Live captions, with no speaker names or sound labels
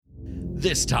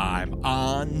This time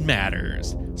on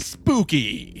Matters.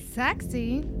 Spooky.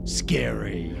 Sexy.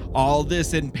 Scary. All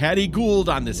this and Patty Gould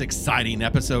on this exciting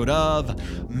episode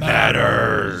of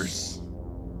Matters.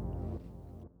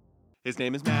 His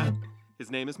name is Matt. His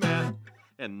name is Matt.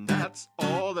 And that's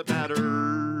all that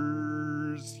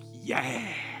matters. Yeah.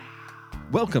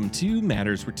 Welcome to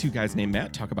Matters, where two guys named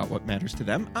Matt talk about what matters to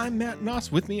them. I'm Matt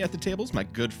Noss. With me at the table is my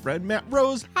good friend, Matt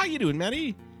Rose. How you doing,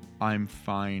 Matty? I'm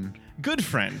fine. Good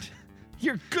friend.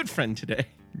 You're a good friend today.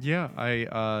 Yeah,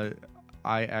 I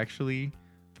actually,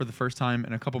 for the first time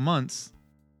in a couple months,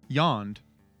 yawned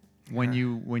when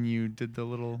you did the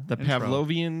little The intro.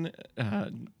 Pavlovian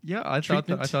Yeah, I thought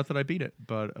that I beat it,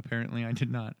 but apparently I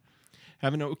did not.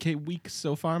 Have an okay week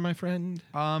so far, my friend?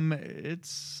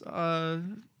 It's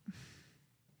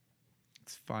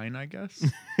fine, I guess.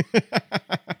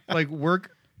 Like work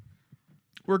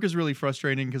is really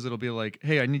frustrating because it'll be like,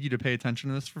 hey, I need you to pay attention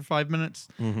to this for 5 minutes,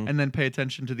 and then pay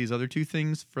attention to these other two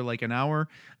things for like an hour,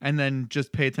 and then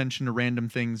just pay attention to random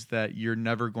things that you're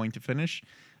never going to finish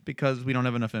because we don't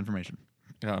have enough information.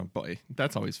 Oh boy,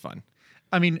 that's always fun.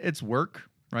 I mean, it's work,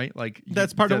 right? Like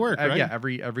That's part of work, right? Yeah,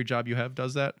 every job you have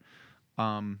does that.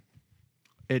 I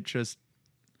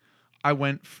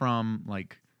went from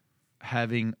like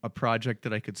having a project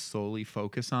that I could solely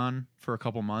focus on for a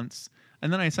couple months,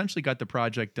 and then I essentially got the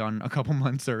project done a couple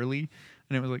months early,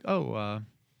 and it was like, Well,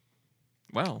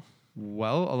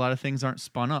 a lot of things aren't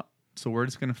spun up, so we're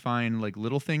just gonna find like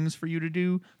little things for you to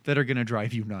do that are gonna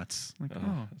drive you nuts. Like,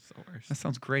 that's the worst. that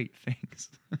sounds great. Thanks.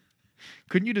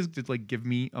 Couldn't you just like give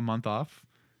me a month off?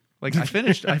 Like I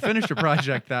finished a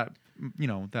project that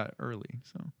early.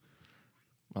 So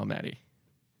Well, Maddie,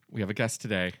 we have a guest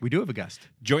today. we do have a guest.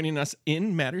 Joining us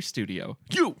in Matter Studio,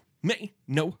 you may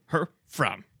know her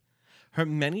from her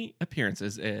many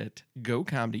appearances at Go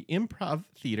Comedy Improv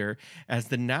Theater as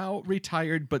the now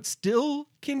retired but still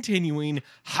continuing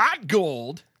Hot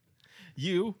Gold.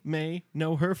 You may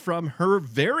know her from her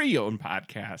very own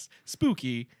podcast,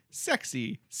 Spooky,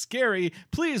 Sexy, Scary.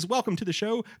 Please welcome to the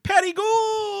show, Patty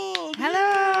Gould.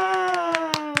 Hello.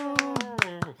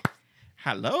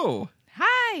 Hello.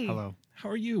 Hi. Hello. How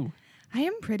are you? I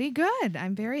am pretty good.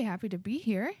 I'm very happy to be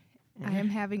here. I am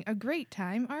having a great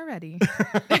time already.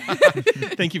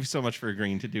 Thank you so much for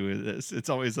agreeing to do this. It's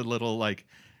always a little like,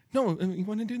 no, you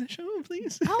want to do the show,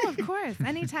 please? Oh, of course.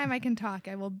 Anytime I can talk,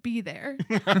 I will be there.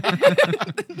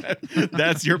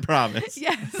 That's your promise.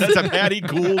 Yes. That's a Patty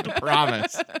Gould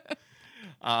promise.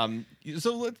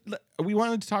 So we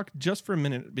wanted to talk just for a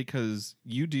minute because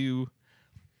you do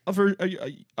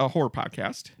a horror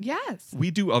podcast. Yes. We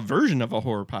do a version of a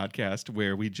horror podcast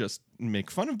where we just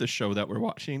make fun of the show that we're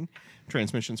watching,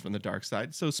 Transmissions from the Dark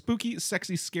Side. So Spooky,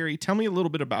 Sexy, Scary, tell me a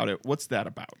little bit about it. What's that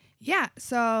about? Yeah.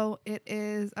 So it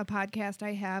is a podcast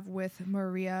I have with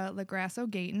Maria Lagrasso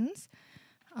Gatens.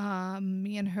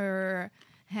 Me and her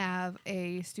have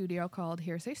a studio called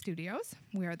Hearsay Studios.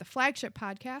 We are the flagship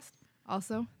podcast.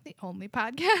 Also, the only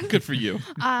podcast. Good for you.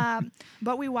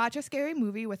 But we watch a scary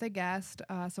movie with a guest.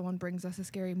 Someone brings us a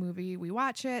scary movie. We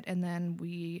watch it, and then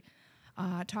we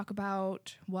talk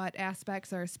about what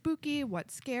aspects are spooky,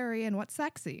 what's scary, and what's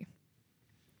sexy.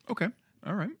 Okay.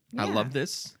 All right. I Yeah. love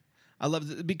this. I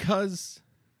love it because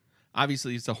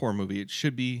obviously it's a horror movie. It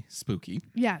should be spooky.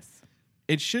 Yes.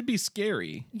 It should be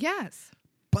scary. Yes.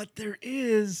 But there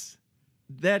is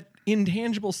that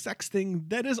intangible sex thing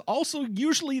that is also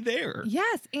usually there.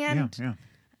 Yes. And Yeah.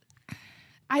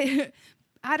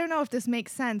 I don't know if this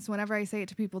makes sense. Whenever I say it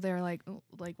to people, they're like,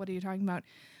 what are you talking about?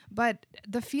 But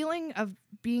the feeling of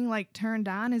being like turned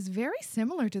on is very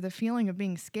similar to the feeling of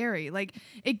being scary. Like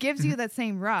it gives you that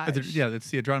same rush. Yeah, that's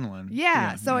the adrenaline.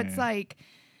 Yeah. So it's like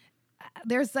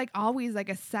there's like always like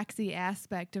a sexy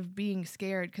aspect of being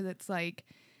scared because it's like,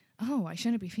 oh, I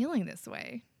shouldn't be feeling this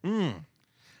way.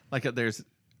 Like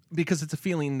because it's a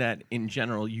feeling that in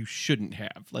general you shouldn't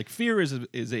have. Like fear is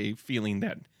a feeling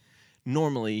that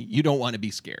normally you don't want to be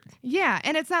scared. Yeah,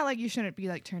 and it's not like you shouldn't be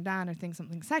like turned on or think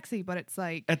something sexy, but it's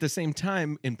like At the same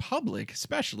time, in public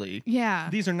especially, yeah.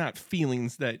 these are not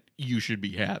feelings that you should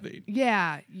be having.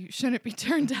 Yeah, you shouldn't be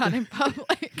turned on in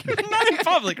public. Not in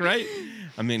public, right?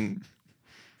 I mean,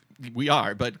 we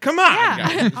are, but come on,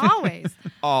 Yeah, guys. always.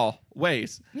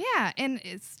 Always. Yeah, and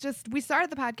it's just we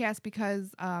started the podcast because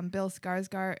Bill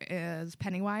Skarsgård is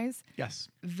Pennywise. Yes.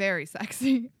 Very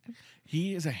sexy.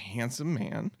 He is a handsome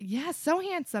man. Yeah, so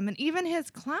handsome. And even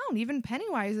his clown, even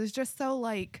Pennywise, is just so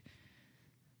like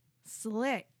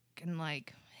slick and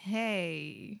like,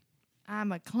 hey,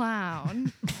 I'm a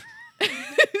clown.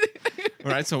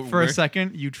 All right, so For a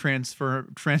second, you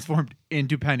transformed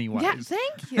into Pennywise. Yeah,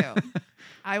 thank you.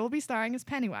 I will be starring as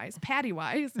Pennywise,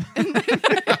 Pattywise.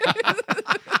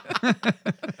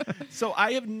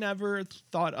 I have never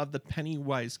thought of the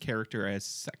Pennywise character as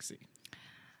sexy.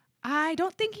 I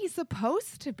don't think he's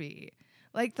supposed to be.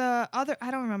 Like the other,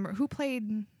 I don't remember who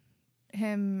played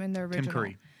him in the original. Tim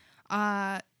Curry.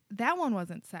 That one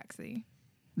wasn't sexy.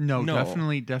 No, No.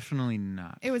 definitely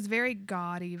not. It was very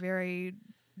gaudy, very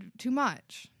too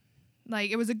much. Like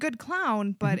it was a good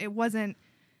clown, but it wasn't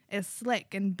as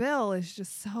slick. And Bill is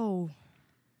just so.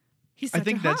 He's such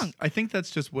a hunk. I think that's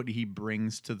just what he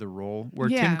brings to the role. Where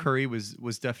Yeah. Tim Curry was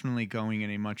definitely going in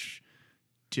a much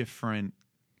different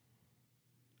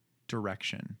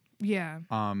direction. Yeah.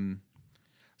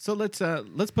 So let's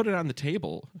put it on the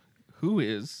table. Who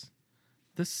is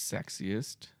the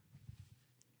sexiest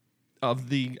of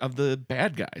the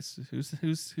bad guys?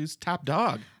 Who's top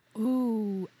dog?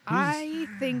 Ooh, I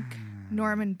think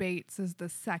Norman Bates is the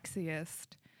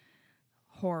sexiest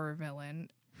horror villain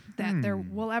that there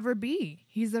will ever be.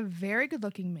 He's a very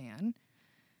good-looking man.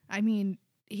 I mean,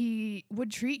 he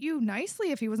would treat you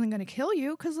nicely if he wasn't going to kill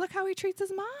you, because look how he treats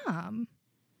his mom.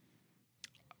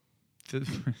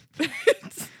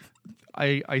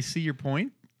 I see your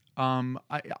point.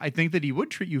 I think that he would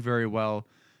treat you very well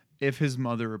if his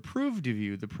mother approved of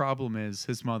you. The problem is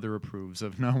his mother approves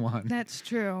of no one. That's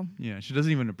true. Yeah, she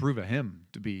doesn't even approve of him,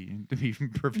 to be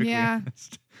perfectly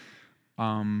honest.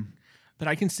 But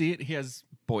I can see it. He has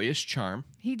boyish charm.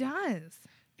 He does.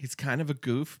 He's kind of a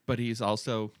goof, but he's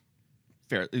also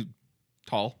fairly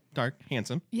tall, dark,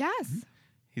 handsome. Yes.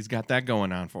 He's got that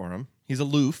going on for him. He's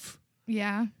aloof,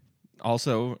 Yeah.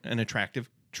 also an attractive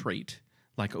trait.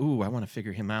 Like, ooh, I want to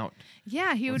figure him out.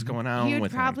 Yeah, What's going on he would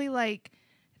with him? probably like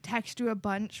text you a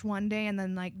bunch one day and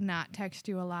then like not text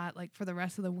you a lot like for the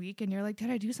rest of the week, and you're like, did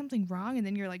I do something wrong? And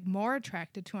then you're like more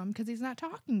attracted to him because he's not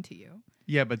talking to you.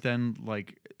 Yeah, but then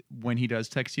like when he does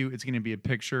text you, it's going to be a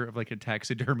picture of like a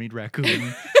taxidermied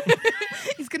raccoon.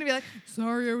 He's gonna be like,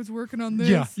 sorry, I was working on this.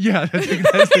 yeah. That's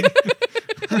the,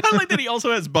 I like that he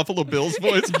also has Buffalo Bill's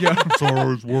voice. yeah. Sorry, I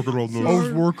was working on this. I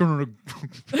was working on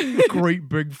a great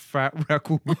big fat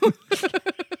raccoon.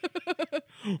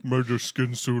 Made a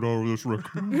skin suit out of this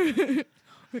raccoon.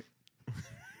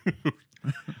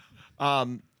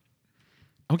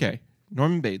 Okay,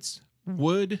 Norman Bates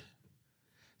would.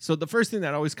 So the first thing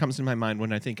that always comes to my mind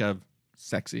when I think of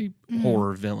sexy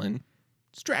horror villain,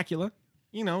 it's Dracula.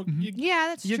 You know, Yeah,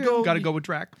 that's You true. go- Got to go with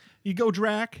Drac. you go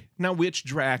Drac. Now, which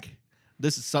Drac?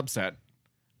 This is subset.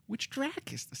 Which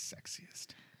Drac is the sexiest?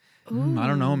 I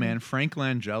don't know, man. Frank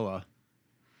Langella.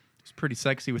 He's pretty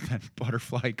sexy with that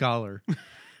butterfly collar.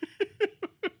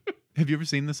 Have you ever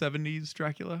seen the 70s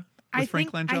Dracula with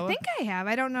Frank Langella? I think I have.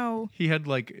 I don't know. He had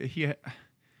like he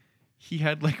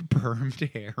had like permed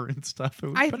hair and stuff. It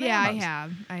was I bananas.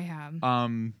 have. I have. I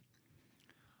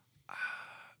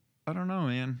don't know,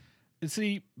 man.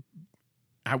 See,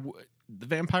 the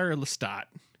vampire Lestat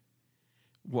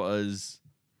was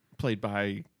played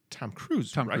by Tom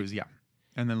Cruise. Tom right? Cruise, yeah.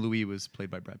 And then Louis was played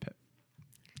by Brad Pitt.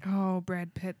 Oh,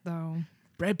 Brad Pitt though.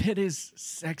 Brad Pitt is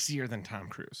sexier than Tom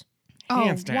Cruise. Oh,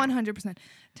 Hands down. 100%.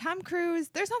 Tom Cruise,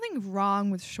 there's nothing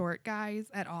wrong with short guys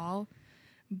at all,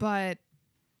 but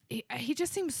he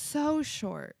just seems so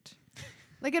short.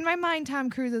 Like in my mind, Tom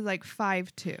Cruise is like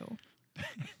 5'2".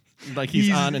 Like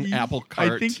he's on an apple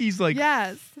cart. I think he's like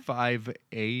Yes.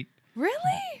 5'8". Really?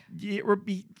 Yeah, or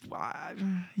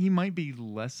he might be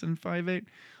less than 5'8".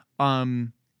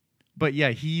 But yeah,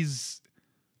 he's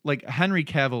like Henry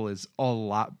Cavill is a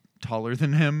lot taller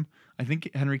than him. I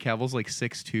think Henry Cavill's like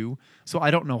 6'2". So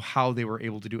I don't know how they were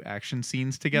able to do action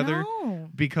scenes together No.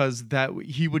 because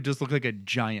he would just look like a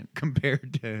giant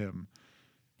compared to him.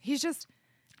 He's just,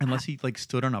 Unless he like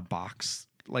stood on a box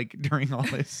like during all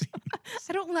this scenes.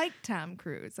 I don't like Tom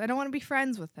Cruise. I don't want to be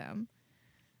friends with him.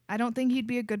 I don't think he'd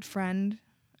be a good friend.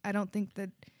 I don't think that.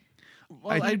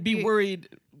 Well, I'd be worried,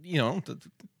 you know,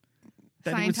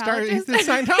 that he would start. Scientologist? The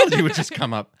Scientology would just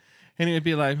come up, and he would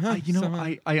be like, huh, You know,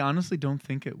 someone- I honestly don't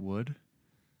think it would.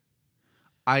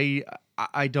 I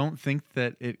don't think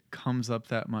that it comes up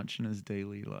that much in his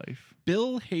daily life.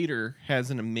 Bill Hader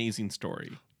has an amazing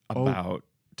story about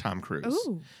Tom Cruise.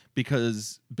 Ooh.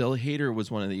 Because Bill Hader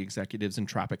was one of the executives in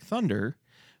Tropic Thunder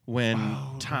when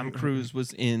Tom Cruise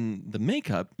was in the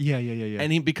makeup. Yeah.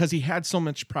 And because he had so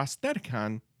much prosthetic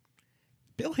on,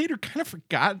 Bill Hader kind of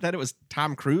forgot that it was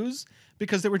Tom Cruise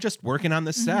because they were just working on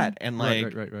the set. And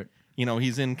like, right. you know,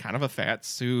 he's in kind of a fat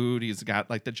suit. He's got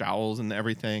like the jowls and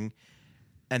everything.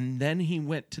 And then he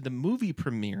went to the movie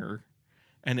premiere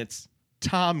and it's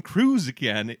Tom Cruise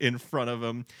again in front of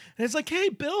him. And it's like, hey,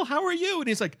 Bill, how are you? And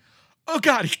he's like, oh,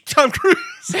 God, Tom Cruise.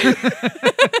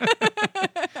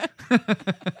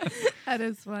 That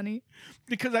is funny.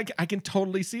 Because I can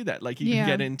totally see that. Like, you can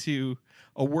get into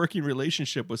a working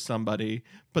relationship with somebody,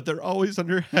 but they're always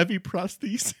under heavy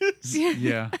prosthesis.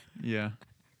 Yeah.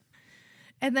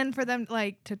 And then for them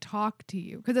like to talk to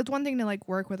you, because it's one thing to like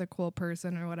work with a cool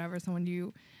person or whatever, someone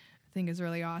you think is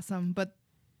really awesome, but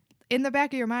in the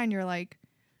back of your mind you're like,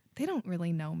 they don't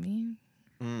really know me.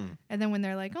 And then when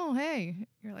they're like, oh hey,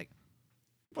 you're like,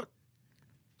 what?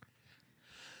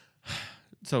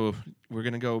 So we're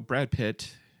gonna go Brad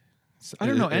Pitt. I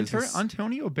don't know.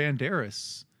 Antonio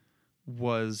Banderas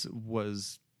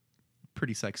was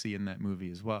pretty sexy in that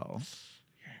movie as well.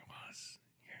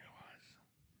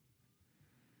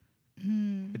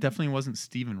 It definitely wasn't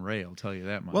Stephen Ray, I'll tell you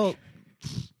that much. Well,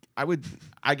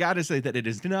 I gotta say that it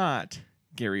is not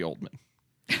Gary Oldman.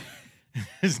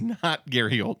 It's not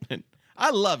Gary Oldman.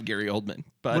 I love Gary Oldman,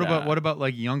 but what about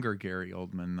like younger Gary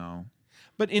Oldman though?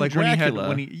 But in like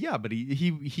Dracula,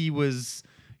 he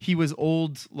was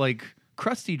old like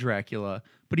crusty Dracula,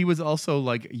 but he was also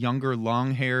like younger,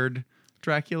 long-haired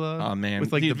Dracula. Oh man,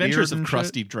 with like the Adventures of beard and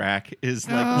Krusty Drac is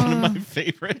like one of my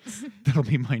favorites. That'll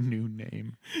be my new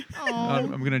name.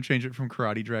 I'm gonna change it from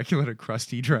Karate Dracula to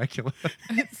Krusty Dracula.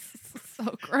 it's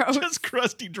so gross. Just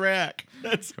Krusty Drac.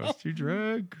 That's Krusty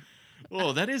Drac.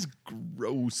 Oh, that is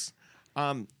gross.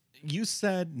 You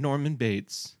said Norman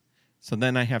Bates, so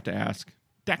then I have to ask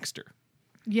Dexter.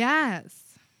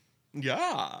 Yes.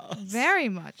 Yeah. Very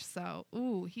much so.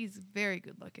 Ooh, he's very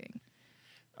good looking.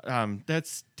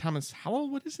 That's Thomas Howell.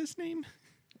 What is his name?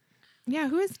 Yeah,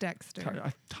 who is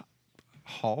Dexter?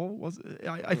 Hall was it?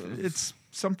 It's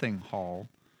something Hall.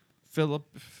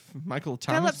 Michael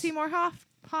Thomas. Philip Seymour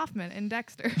Hoffman in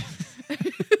Dexter.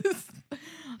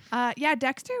 Yeah,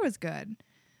 Dexter was good.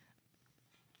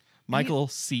 Michael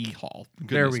C. Hall.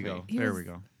 There we Goodness go. me. There we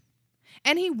go.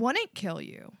 And he wouldn't kill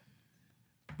you.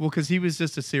 Well, because he was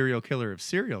just a serial killer of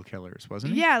serial killers,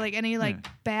 wasn't he? Yeah, like any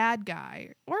bad guy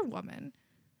or woman,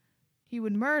 he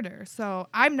would murder. So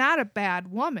I'm not a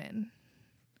bad woman.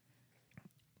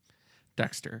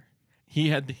 Dexter. He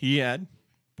had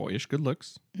boyish good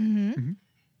looks. Mm-hmm.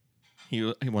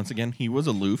 He once again he was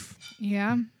aloof.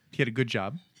 Yeah. He had a good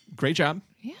job. Great job.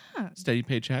 Yeah. Steady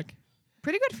paycheck.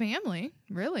 Pretty good family,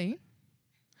 really.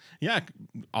 Yeah.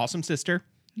 Awesome sister.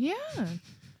 Yeah.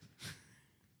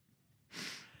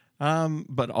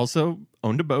 But also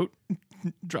owned a boat,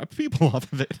 dropped people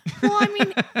off of it. Well, I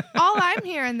mean, all I'm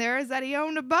hearing there is that he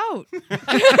owned a boat.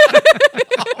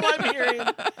 All I'm hearing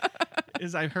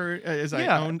is I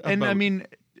owned a and boat. I mean,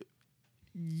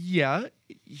 yeah,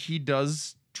 he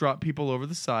does drop people over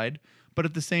the side, but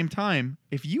at the same time,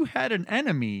 if you had an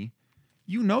enemy,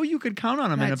 you know you could count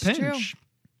on him That's in a pinch. true.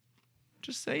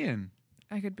 Just saying.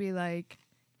 I could be like,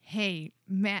 hey,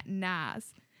 Matt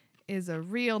Nas is a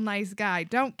real nice guy.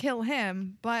 Don't kill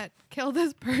him, but kill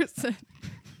this person.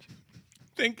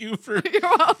 Thank you for. You're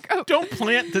welcome. Don't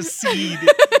plant the seed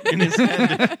in his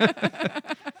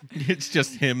head. It's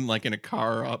just him, like in a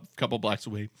car a couple blocks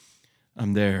away.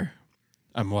 I'm there.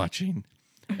 I'm watching,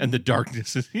 and the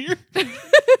darkness is here.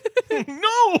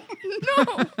 No,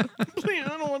 please,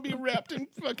 I don't want to be wrapped in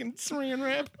fucking saran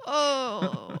wrap.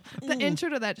 Oh, the intro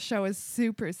to that show is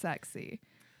super sexy.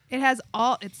 It has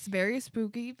it's very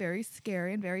spooky, very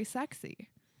scary, and very sexy.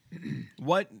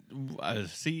 What?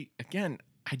 See, again,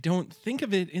 I don't think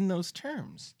of it in those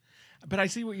terms, but I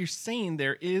see what you're saying.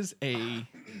 There is a.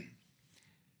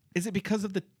 Is it because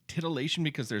of the titillation?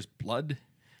 Because there's blood.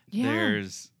 Yeah.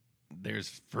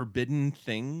 There's forbidden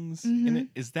things in it.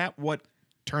 Is that what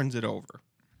turns it over?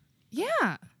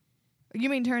 Yeah. You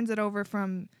mean turns it over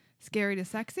from scary to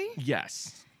sexy?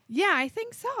 Yes. Yeah, I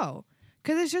think so.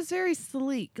 Because it's just very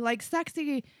sleek. Like,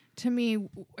 sexy to me,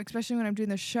 especially when I'm doing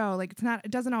the show, like,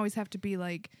 it doesn't always have to be,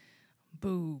 like,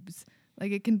 boobs.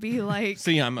 Like, it can be, like...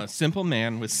 See, I'm a simple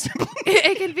man with simple...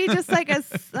 it can be just,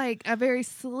 like, a very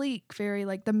sleek, very,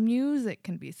 like, the music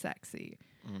can be sexy.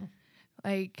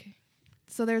 Like,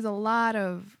 so there's a lot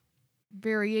of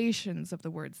variations of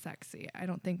the word sexy. I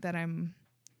don't think that I'm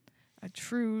a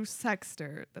true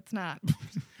sexter. That's not...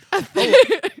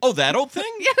 Oh, that old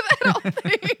thing? Yeah, that old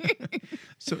thing.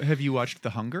 So, have you watched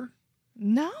The Hunger?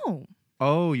 No.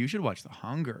 Oh, you should watch The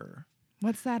Hunger.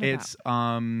 What's that about?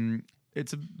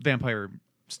 It's a vampire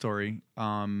story.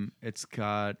 It's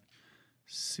got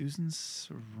Susan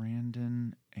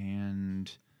Sarandon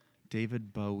and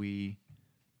David Bowie,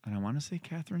 and I want to say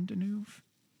Catherine Deneuve.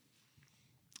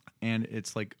 And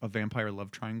it's like a vampire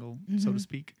love triangle, so to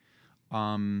speak.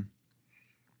 You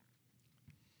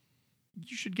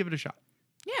should give it a shot.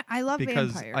 Yeah, I love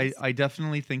because vampires. I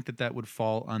definitely think that would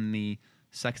fall on the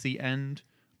sexy end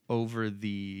over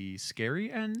the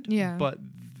scary end. Yeah. But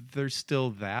there's still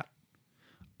that.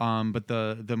 But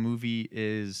the movie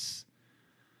is,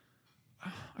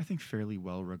 I think, fairly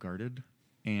well regarded.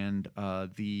 And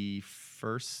the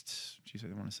first,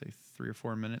 I want to say 3 or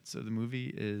 4 minutes of the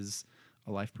movie is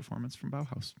a live performance from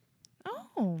Bauhaus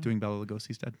Oh. doing Bela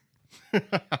Lugosi's Dead.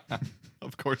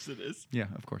 Of course it is. Yeah,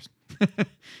 of course.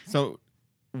 So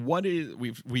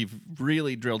we've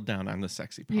really drilled down on the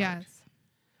sexy part. Yes.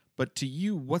 But to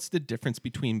you, what's the difference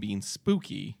between being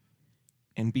spooky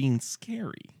and being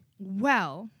scary?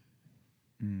 Well,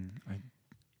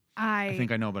 I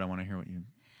think I know, but I want to hear what you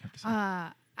have to say.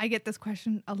 I get this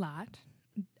question a lot.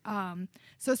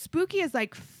 So spooky is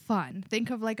like fun. Think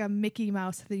of like a Mickey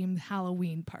Mouse themed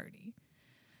Halloween party.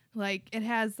 Like it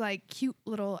has like cute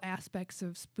little aspects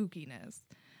of spookiness.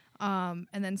 And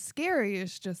then scary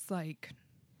is just like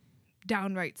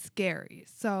downright scary.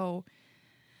 So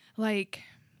like,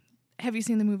 have you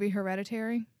seen the movie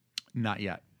Hereditary? Not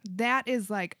yet. That is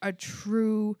like a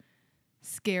true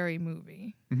scary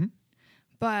movie. Mm-hmm.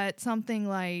 But something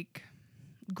like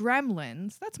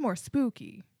Gremlins, that's more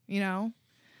spooky, you know?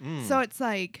 So it's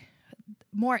like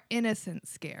more innocent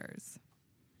scares.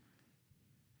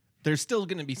 There's still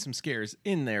going to be some scares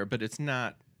in there, but it's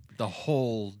not the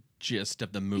whole gist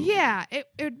of the movie. Yeah, it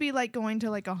would be like going to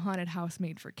like a haunted house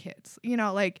made for kids. You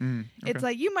know, like it's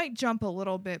like you might jump a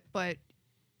little bit, but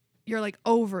you're like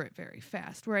over it very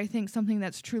fast. Where I think something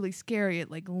that's truly scary,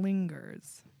 it like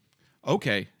lingers.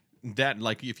 Okay. That,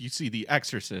 like, if you see The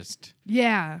Exorcist,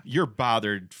 Yeah. you're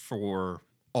bothered for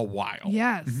a while.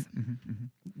 Yes.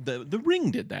 The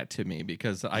Ring did that to me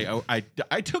because I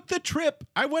took the trip.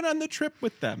 I went on the trip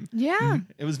with them. Yeah.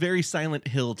 It was very Silent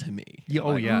Hill to me. Yeah.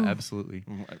 Oh, Like, yeah, Ooh. absolutely.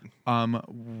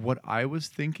 What I was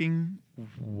thinking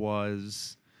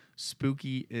was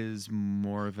spooky is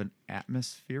more of an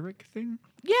atmospheric thing.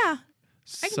 Yeah. I can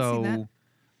see So that.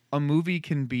 a movie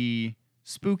can be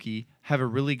spooky, have a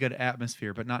really good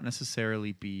atmosphere, but not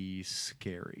necessarily be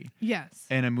scary. Yes.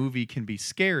 And a movie can be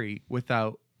scary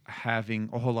without having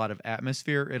a whole lot of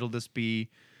atmosphere. It'll just be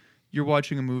you're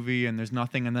watching a movie and there's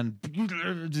nothing, and then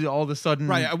all of a sudden,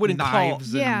 Right, I wouldn't call-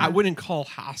 knives. Yeah. I wouldn't call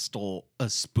Hostel a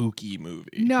spooky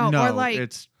movie. No, no, or like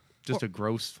it's just a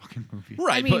gross fucking movie.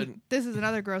 Right, I mean, but this is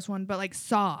another gross one, but like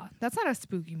Saw, that's not a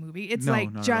spooky movie. It's No,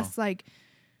 like not at just like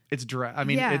It's dread. I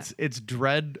mean, Yeah. it's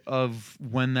dread of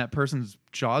when that person's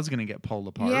jaw's gonna get pulled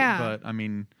apart. Yeah. But I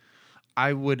mean,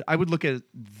 I would look at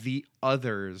The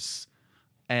Others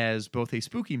as both a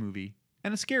spooky movie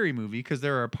and a scary movie because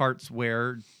there are parts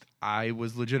where I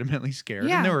was legitimately scared,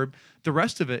 Yeah. and the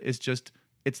rest of it is just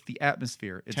it's the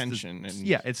atmosphere, it's Tension and-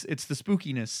 it's the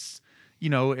spookiness. You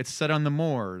know, it's set on the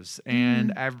moors,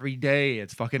 and every day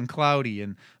it's fucking cloudy,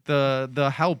 and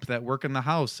the help that work in the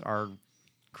house are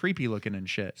creepy looking and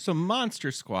shit. so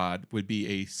Monster Squad would be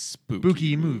a spooky,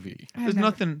 Spooky movie. I've There's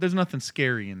never- there's nothing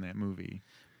scary in that movie.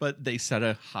 But they set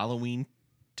a Halloween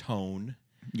tone.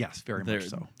 Yes, very There, much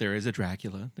so. there is a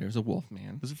Dracula. There's a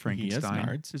Wolfman. There's a He has Frankenstein.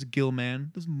 nards. There's a Gillman.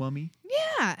 There's a Mummy.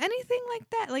 yeah, anything like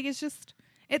that. Like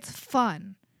it's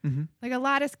fun. Mhm. Like a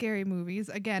lot of scary movies.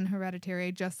 Again, Hereditary.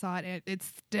 I just saw it. It's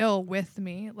still with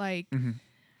me. Like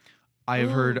I've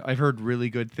Ooh. heard really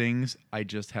good things. I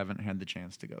just haven't had the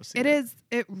chance to go see it. it is.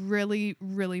 It really,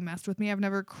 really messed with me. I've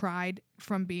never cried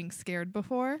from being scared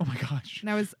before, Oh my gosh. and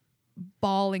I was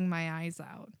bawling my eyes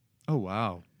out. Oh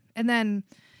wow. And then,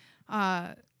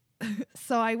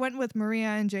 so I went with Maria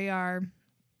and JR,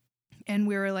 and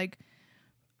we were like,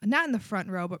 not in the front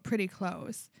row, but pretty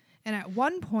close. And at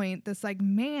one point, this like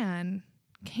man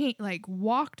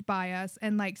walked by us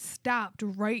and like stopped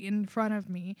right in front of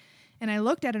me. And I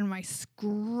looked at him and I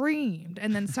screamed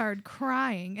and then started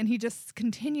crying. And he just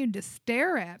continued to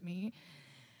stare at me.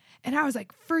 And I was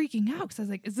like freaking out because I was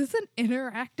like, is this an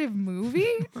interactive movie?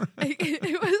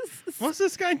 It was What's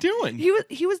this guy doing?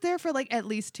 he was there for like at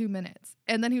least 2 minutes,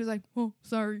 and then he was like, "Oh,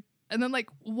 sorry," and then like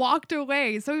walked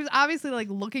away. So he was obviously like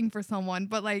looking for someone,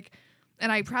 but like,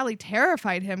 and I probably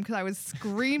terrified him because I was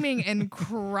screaming and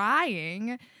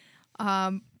crying.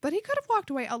 But he could have walked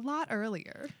away a lot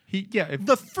earlier.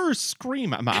 The first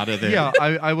scream, I'm out of there. Yeah,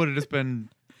 I would have just been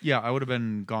I would have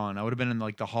been gone. I would have been in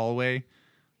like the hallway,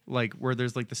 like where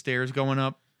there's like the stairs going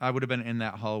up. I would have been in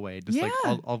that hallway. Just like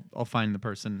Yeah. I'll find the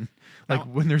person. Like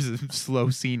when there's a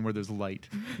slow scene where there's light.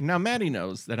 Now Maddie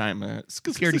knows that I'm a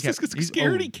Scaredy cat. He's-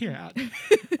 scaredy cat.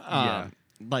 Yeah.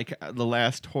 Like the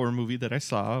last horror movie that I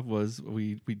saw was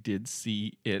we did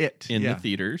see it in yeah. the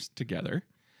theaters together,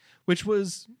 which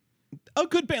was a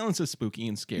good balance of spooky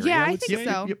and scary. Yeah, I would think say.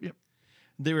 so. Yep.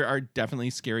 There are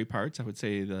definitely scary parts. I would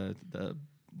say the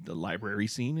library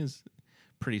scene is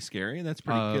pretty scary. That's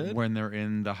pretty good. When they're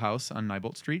in the house on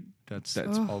Neibolt Street, that's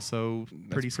Ugh. also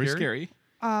That's pretty scary.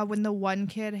 When the one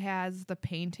kid has the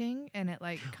painting and it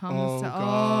like comes Oh, to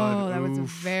God. that was Oof.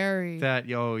 very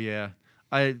Yeah.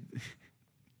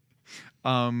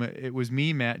 It was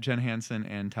me, Matt, Jen Hansen,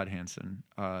 and Ted Hansen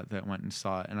that went and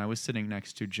saw it, and I was sitting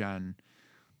next to Jen,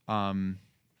 and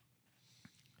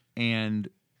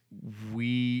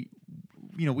we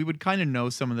would kind of know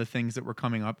some of the things that were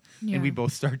coming up, Yeah. and we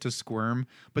both start to squirm,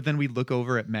 but then we'd look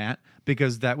over at Matt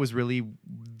because that was really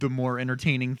the more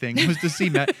entertaining thing was to see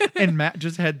Matt, and Matt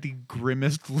just had the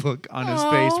grimmest look on his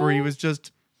face where he was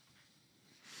just,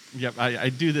 Yep, I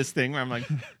do this thing where I'm like,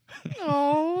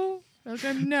 oh, like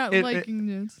I'm not liking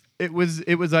this. it was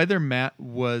either Matt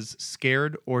was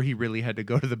scared or he really had to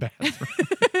go to the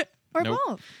bathroom. Or Nope.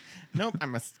 both. nope,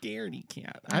 I'm a scaredy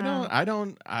cat.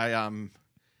 Wow.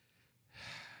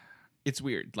 It's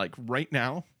weird. Like right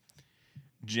now,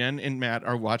 Jen and Matt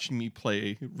are watching me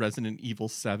play Resident Evil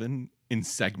 7 in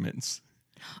segments.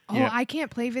 Oh, Yeah. I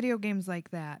can't play video games like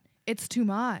that. It's too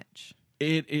much.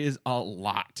 It is a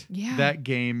lot. Yeah. That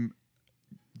game,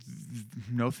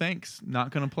 no thanks.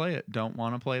 Not going to play it. Don't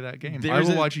want to play that game. I There's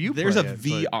will a- watch you There's play a it,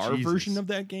 but VR Jesus. version of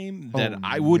that game that Oh,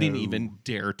 I wouldn't no. even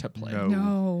dare to play. No.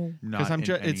 no. Not Because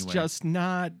in any it's way. just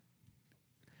not.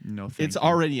 No thank It's you.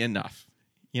 already enough.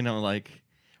 Like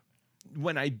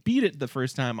when I beat it the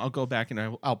first time, I'll go back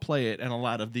and I'll play it, and a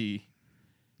lot of the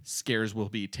scares will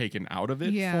be taken out of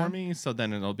it Yeah. for me. So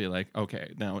then it'll be like,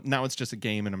 okay, now it's just a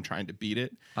game, and I'm trying to beat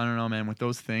it. I don't know, man. With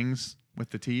those things, with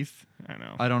the teeth, I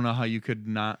know. I don't know how you could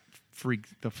not freak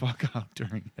the fuck out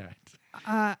during that.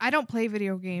 I don't play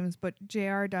video games, but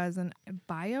JR does. And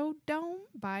Bioshock?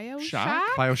 Bioshock.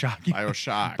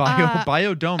 Bioshock.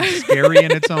 Biodome, scary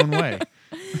in its own way.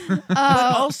 But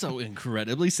also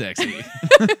incredibly sexy.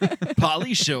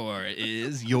 Polly Shore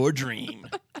is your dream.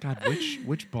 God,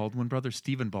 which Baldwin brother?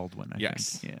 Stephen Baldwin, I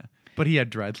Yes. think. Yeah. But he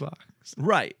had dreadlocks.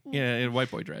 Right. Yeah,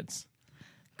 white boy dreads.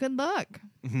 Good luck.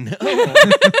 No.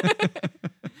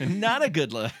 Not a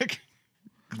good look.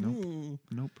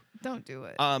 Nope. Don't do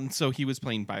it. So he was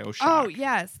playing Bioshock. Oh,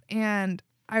 yes. And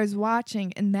I was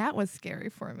watching, and that was scary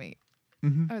for me.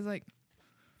 Mhm. I was like,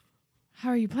 how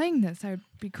are you playing this? I'd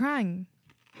be crying.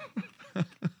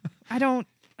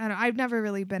 I've never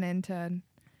really been into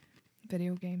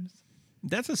video games.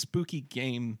 That's a spooky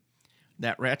game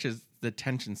that ratchets the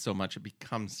tension so much it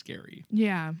becomes scary.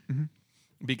 Yeah.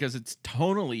 Because it's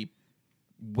tonally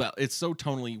it's so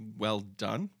tonally well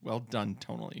done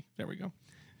tonally. There we go.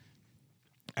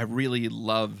 I really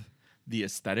love the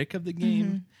aesthetic of the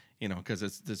game, because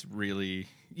it's this really.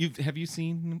 Have you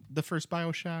seen the first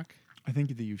Bioshock? I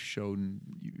think that you showed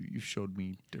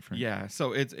me different. Yeah,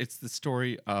 so it's the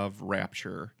story of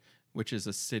Rapture, which is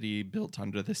a city built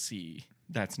under the sea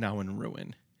that's now in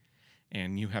ruin,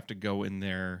 and you have to go in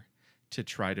there to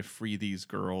try to free these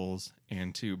girls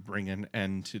and to bring an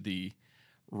end to the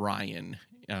Ryan,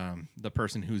 the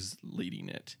person who's leading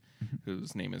it,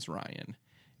 whose name is Ryan.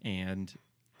 And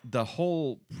the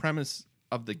whole premise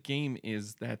of the game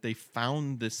is that they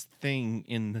found this thing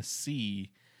in the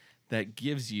sea that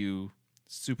gives you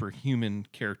superhuman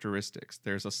characteristics.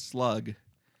 There's a slug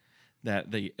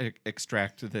that they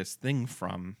extract this thing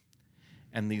from,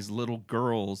 and these little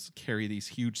girls carry these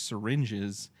huge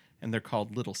syringes, and they're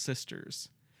called Little Sisters.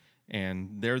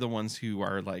 And they're the ones who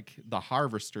are like the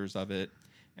harvesters of it,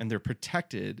 and they're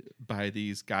protected by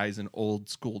these guys in old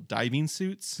school diving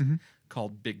suits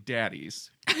called Big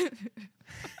Daddies.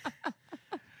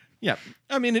 Yeah,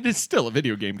 I mean, it is still a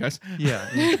video game, guys. Yeah.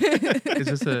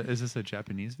 Is this a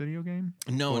Japanese video game?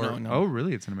 No. Oh,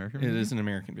 really? It's an American It video is an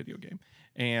American video game.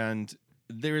 And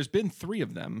there's been 3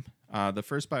 of them. The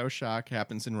first Bioshock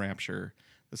happens in Rapture.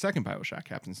 The second Bioshock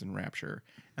happens in Rapture.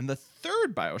 And the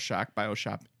third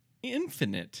Bioshock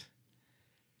Infinite,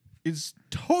 is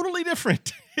totally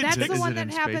different. That's Is the it one in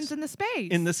that happens space? in the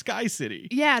space. In the Sky City.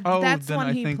 Yeah, Oh, that's the then one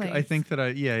I he think plays. I think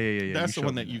that yeah. That's you the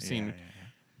one showed that me you've seen. Yeah.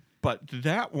 But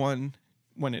that one,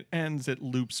 when it ends, it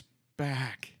loops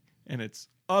back. And it's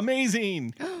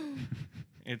amazing.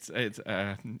 It's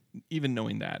even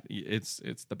knowing that, it's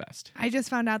the best. I just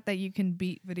found out that you can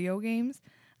beat video games.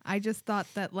 I just thought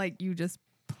that like you just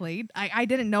played. I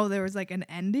didn't know there was like an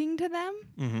ending to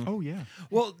them. Oh yeah.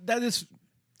 Well, that is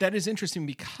interesting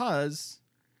because,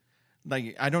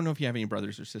 like, I don't know if you have any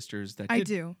brothers or sisters that I did.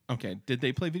 do. Okay, did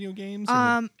they play video games?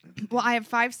 or- Well, I have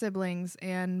 5 siblings,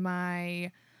 and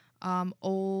my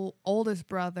oldest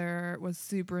brother was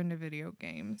super into video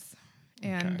games,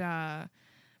 and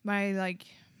my like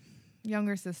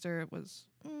younger sister was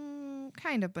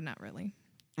kind of, but not really.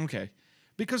 Okay,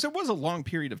 because there was a long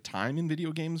period of time in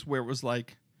video games where it was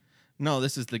like, no,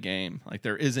 this is the game. Like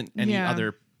there isn't any Yeah.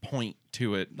 other point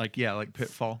to it. Like Yeah, like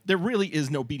Pitfall. there really is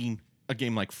no beating a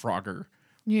game like Frogger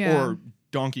Yeah. Or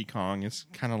Donkey Kong is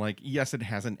kind of like, yes, it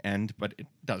has an end, but it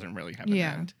doesn't really have an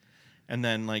end. And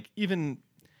then like even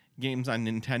games on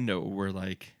Nintendo were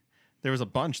like, there was a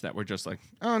bunch that were just like,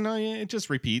 oh no, yeah, it just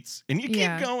repeats and you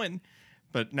keep going.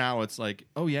 But now it's like,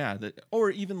 oh yeah,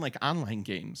 or even like online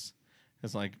games.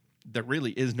 It's like there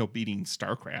really is no beating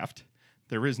StarCraft.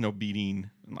 There is no beating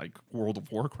like World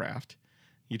of Warcraft.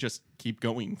 You just keep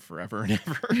going forever and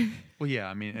ever. Well, yeah,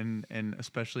 I mean, and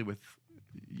especially with,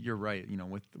 you're right, you know,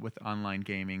 with online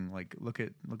gaming, like look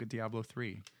at Diablo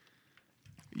 3.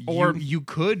 Or you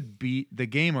could beat the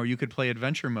game, or you could play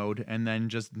adventure mode and then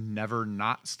just never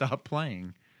not stop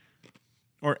playing.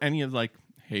 Or any of like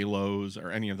Halos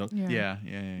or any of those. Yeah.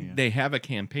 They have a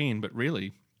campaign, but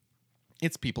really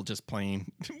it's people just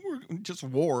playing just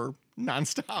war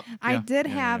nonstop. I did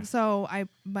have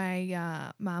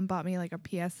my mom bought me like a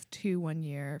PS2 one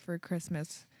year for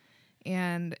Christmas,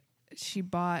 and she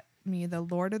bought me the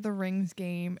Lord of the Rings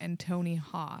game and Tony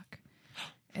Hawk.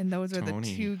 And those are the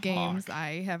two games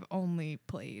I have only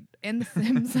played. And The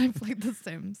Sims. I played The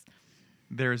Sims.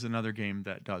 There's another game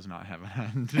that does not have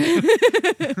an end.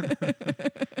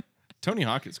 Tony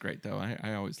Hawk is great, though.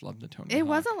 I always loved the Tony Hawk. It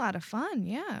was a lot of fun,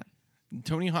 yeah.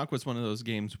 Tony Hawk was one of those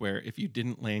games where if you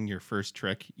didn't land your first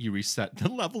trick, you reset the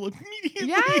level immediately.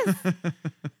 Yes!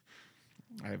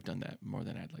 I have done that more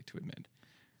than I'd like to admit.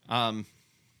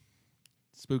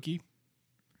 Spooky,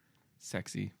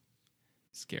 sexy,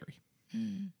 scary.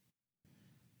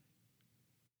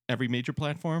 Every major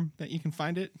platform that you can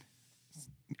find it.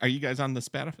 Are you guys on the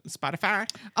Spotify?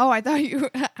 Oh, I thought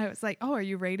I was like, oh, are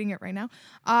you rating it right now?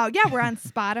 Yeah, we're on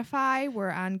Spotify.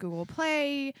 We're on Google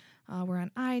Play. We're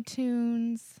on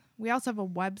iTunes. We also have a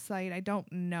website. I don't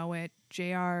know it.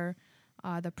 JR,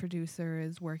 the producer,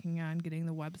 is working on getting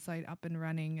the website up and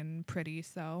running and pretty.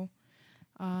 So,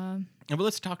 well,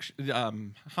 let's talk.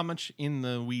 How much in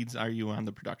the weeds are you on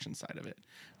the production side of it,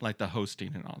 like the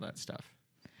hosting and all that stuff?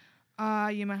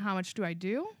 You mean how much do I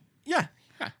do? Yeah.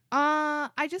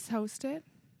 I just host it.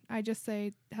 I just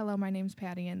say, hello, my name's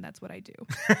Patty, and that's what I do.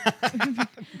 No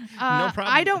problem.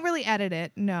 I don't really edit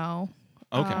it, no.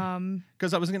 Okay.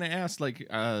 Because I was going to ask, like,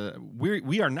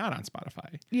 we are not on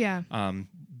Spotify. Yeah.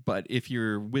 But if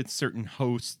you're with certain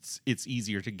hosts, it's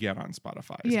easier to get on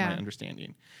Spotify, is my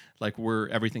understanding. Like,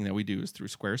 everything that we do is through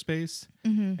Squarespace,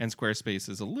 and Squarespace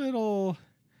is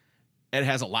it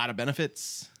has a lot of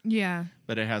benefits. Yeah.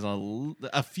 But it has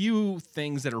a few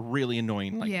things that are really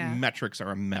annoying. Like metrics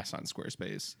are a mess on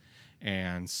Squarespace.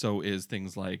 And so is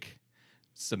things like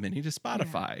submitting to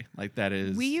Spotify. Yeah. Like that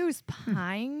is... We use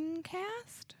Pinecast.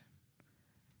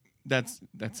 That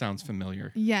sounds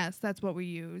familiar. Yes, that's what we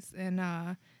use.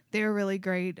 And they're really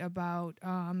great about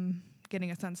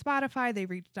getting us on Spotify. They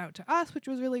reached out to us, which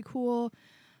was really cool.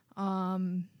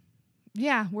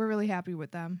 Yeah, we're really happy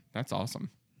with them. That's awesome.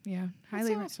 Yeah,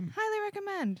 highly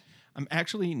recommend. I'm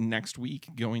actually next week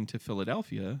going to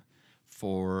Philadelphia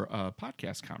for a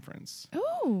podcast conference.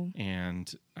 Oh.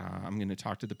 And I'm going to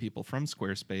talk to the people from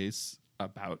Squarespace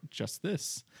about just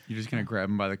this. You're just going to grab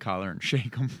them by the collar and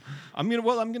shake them. I'm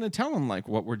going to tell them like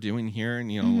what we're doing here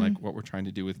and, like what we're trying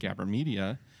to do with Gabber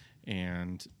Media.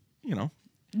 And,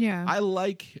 yeah, I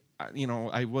like,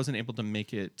 I wasn't able to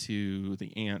make it to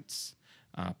the Ants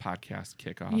podcast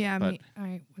kickoff. Yeah, but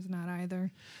I was not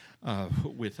either.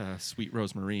 With Sweet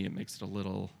Rosemarie, it makes it a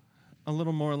little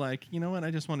more like, you know what,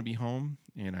 I just want to be home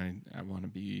and I want to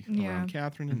be around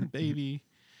Catherine and the baby.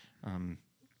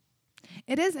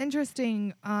 It is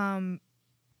interesting.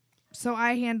 So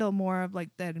I handle more of like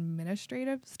the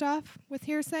administrative stuff with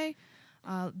Hearsay.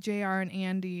 JR and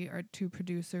Andy are two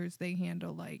producers. They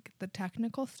handle like the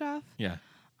technical stuff. Yeah.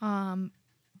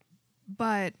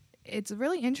 But it's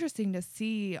really interesting to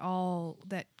see all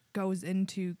that goes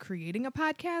into creating a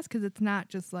podcast, because it's not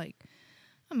just like,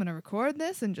 I'm going to record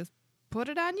this and just put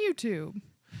it on YouTube.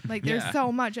 Like there's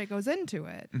so much that goes into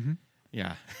it. Mm-hmm.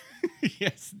 Yeah.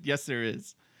 Yes, there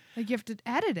is. Like you have to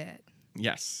edit it.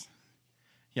 Yes.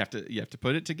 You have to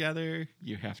put it together.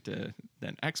 You have to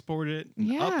then export it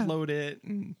and upload it,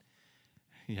 and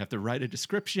you have to write a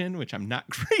description, which I'm not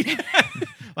great at.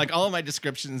 Like all of my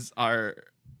descriptions are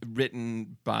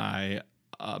written by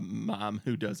a mom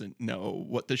who doesn't know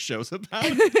what the show's about.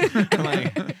 I'm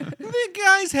like, the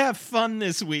guys have fun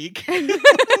this week. They're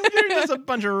just a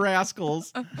bunch of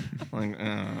rascals. I'm like,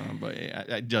 but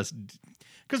I just...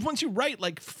 Because once you write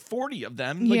like 40 of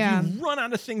them, like you run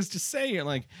out of things to say. You're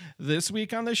like, this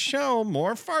week on the show,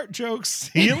 more fart jokes.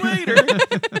 See you later.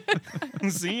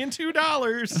 See you in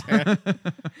 $2.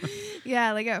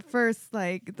 Yeah, like at first,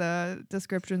 like the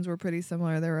descriptions were pretty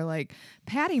similar. They were like,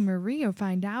 Patty Marie will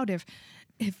find out if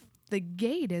the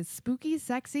gate is spooky,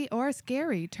 sexy, or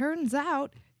scary. Turns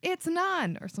out it's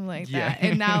none, or something like Yeah. that.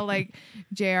 And now like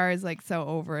JR is like so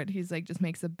over it. He's like just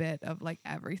makes a bit of like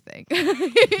everything.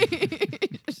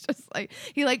 It's just like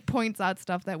he like points out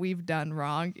stuff that we've done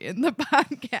wrong in the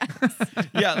podcast.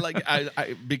 Yeah, like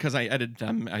I because I edit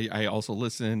them, I also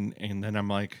listen, and then I'm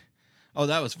like, oh,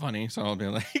 that was funny. So I'll be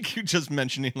like, just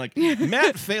mentioning like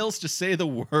Matt fails to say the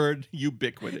word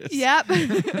ubiquitous. Yep.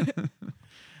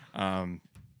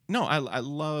 No, I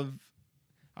love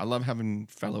having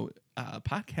fellow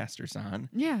podcasters on.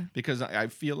 Yeah. Because I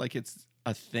feel like it's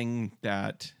a thing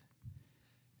that,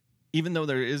 even though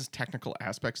there is technical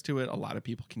aspects to it, a lot of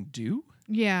people can do.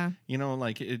 Yeah. You know,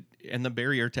 like it, and the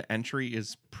barrier to entry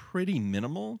is pretty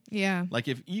minimal. Yeah. Like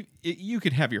if you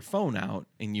could have your phone out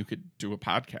and you could do a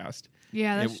podcast.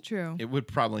 Yeah, that's true. It would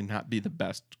probably not be the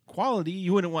best quality.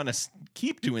 You wouldn't want to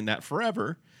keep doing that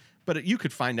forever, but you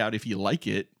could find out if you like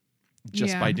it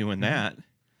just by doing that.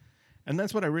 And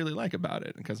that's what I really like about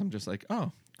it, because I'm just like,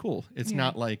 oh, cool. It's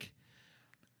not like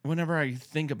whenever I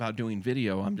think about doing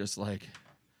video, I'm just like,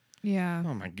 Yeah.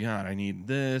 oh my God, I need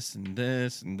this and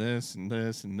this and this and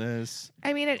this and this.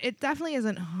 I mean, it definitely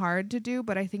isn't hard to do,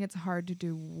 but I think it's hard to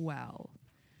do well.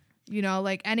 You know,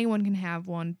 like anyone can have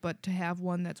one, but to have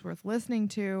one that's worth listening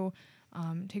to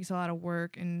takes a lot of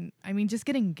work. And I mean, just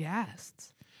getting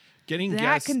guests. Getting That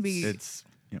guests can be-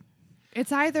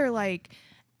 It's either like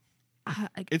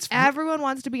everyone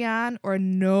wants to be on or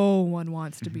no one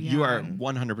wants to be on. You are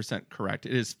 100% correct.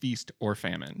 It is feast or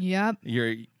famine. Yep.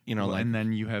 You're, you know, Well, like, and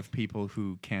then you have people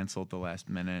who canceled the last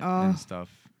minute Oh. and stuff.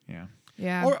 Yeah.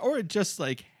 Yeah. or just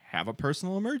like have a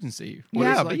personal emergency. where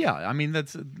Yeah, it's Yeah, like, but yeah, I mean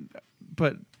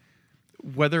but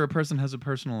whether a person has a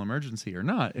personal emergency or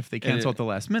not, if they cancel at the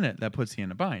last minute, that puts you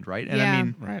in a bind, right? And Yeah. I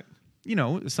mean, right. you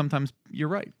know, sometimes you're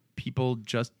right. People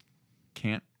just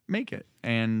can't make it,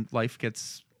 and life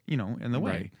gets, you know, in the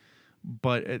way. Right.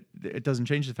 But it doesn't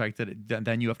change the fact that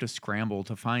then you have to scramble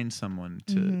to find someone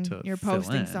to You're fill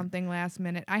posting in. something last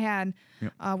minute. I had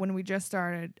Yep. when we just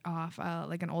started off,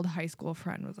 like an old high school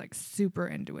friend was like super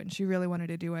into it, and she really wanted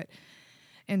to do it.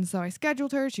 And so I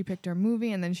scheduled her. She picked her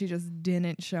movie, and then she just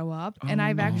didn't show up. And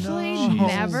I've actually no.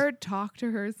 never talked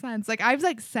to her since. Like I've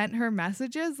like sent her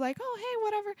messages, like, "Oh, hey,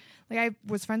 whatever." Like I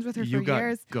was friends with her You for got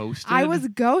years. ghosted? I was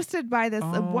ghosted by this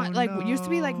Oh, used to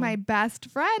be like no. my best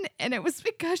friend, and it was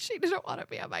because she didn't want to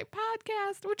be on my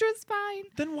podcast, which was fine.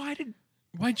 Then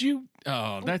Why'd you?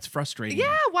 Oh, that's frustrating.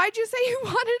 Yeah, why'd you say you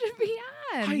wanted to be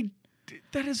on?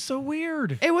 that is so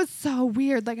weird. It was so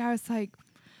weird. Like I was like,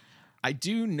 I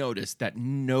do notice that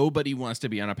nobody wants to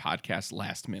be on a podcast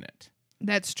last minute.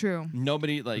 that's true.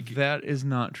 Nobody like That is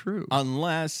not true.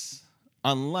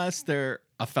 unless they're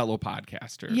a fellow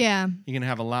podcaster. Yeah. You can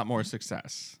have a lot more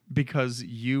success. Because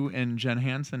you and Jen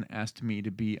Hansen asked me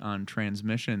to be on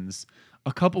transmissions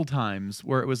a couple times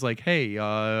where it was like, hey, what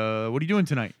are you doing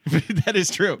tonight? That is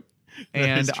true. That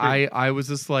And is true. I was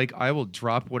just like, I will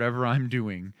drop whatever I'm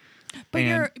doing. But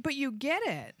And- you get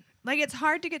it. Like it's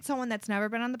hard to get someone that's never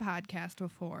been on the podcast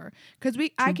before, because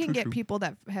I can get people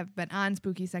that have been on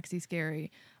Spooky, Sexy, Scary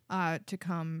to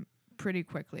come pretty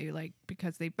quickly, like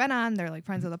because they've been on, they're like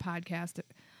friends of the podcast.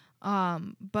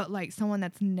 But like someone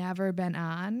that's never been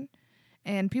on,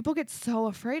 and people get so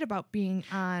afraid about being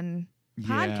on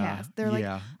podcast. They're like,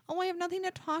 oh, I have nothing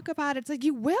to talk about. It's like,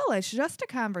 you will. It's just a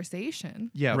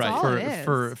conversation. Yeah, Right. That's all it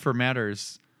is. for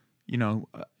matters, you know,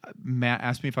 Matt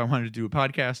asked me if I wanted to do a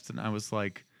podcast, and I was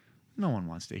like, no one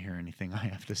wants to hear anything I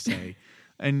have to say.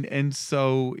 and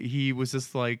so he was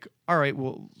just like, all right,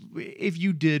 well, if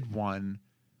you did one,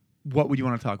 what would you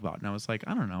want to talk about? And I was like,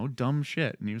 I don't know, dumb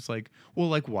shit. And he was like, well,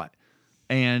 like what?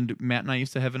 And Matt and I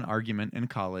used to have an argument in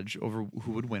college over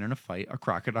who would win in a fight, a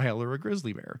crocodile or a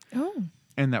grizzly bear. Oh,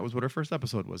 And that was what our first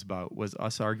episode was about, was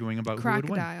us arguing about who would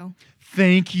win. crocodile.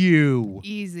 Thank you.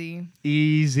 Easy.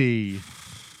 Easy.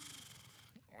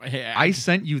 Yeah. I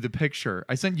sent you the picture.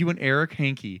 I sent you and Eric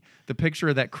Hankey the picture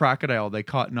of that crocodile they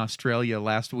caught in Australia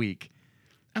last week,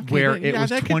 where but it yeah, was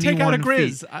that could take out a 21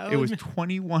 grizz. feet. I'll It was admit.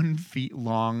 21 feet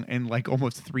long and like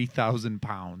almost 3,000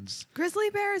 pounds. Grizzly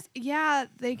bears, yeah,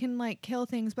 they can like kill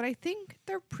things, but I think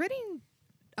they're pretty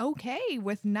okay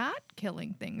with not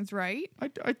killing things, right?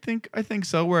 I think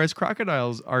so. Whereas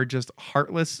crocodiles are just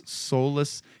heartless,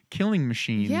 soulless killing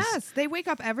machines. Yes, they wake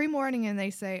up every morning and they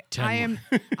say, Ten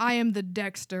I am the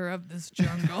Dexter of this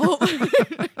jungle."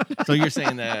 So you're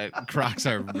saying that Crocs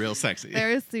are real sexy.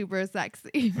 They're super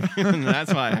sexy. And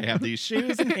that's why I have these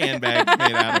shoes and handbags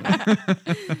made out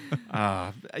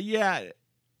of them.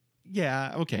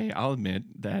 Yeah, okay. I'll admit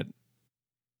that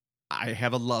I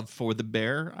have a love for the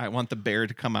bear. I want the bear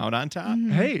to come out on top.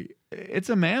 Mhm. Hey, it's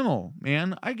a mammal,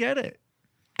 man. I get it.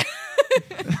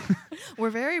 We're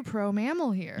very pro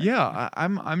mammal here. Yeah,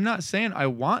 I'm not saying I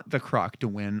want the croc to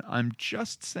win. I'm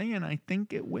just saying I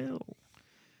think it will.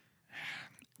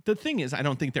 The thing is, I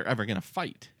don't think they're ever going to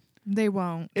fight. They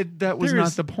won't. That was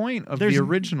There's- not the point of there's the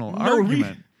original no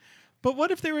argument. But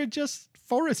what if they were just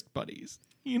forest buddies?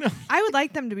 You know? I would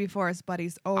like them to be forest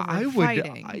buddies over I would,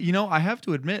 fighting. I have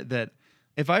to admit that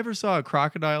if I ever saw a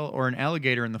crocodile or an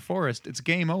alligator in the forest, it's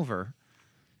game over.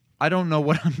 I don't know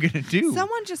what I'm gonna do.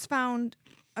 Someone just found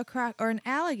a croc or an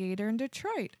alligator in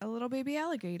Detroit, a little baby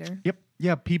alligator. Yep.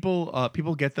 Yeah.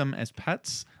 People get them as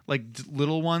pets, like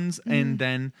little ones, and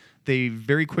then they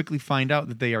very quickly find out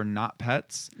that they are not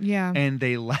pets. Yeah. And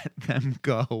they let them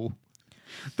go.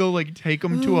 They'll like take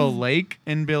them to a lake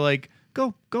and be like,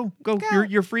 "Go.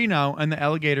 You're free now." And the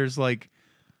alligator's like,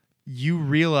 "You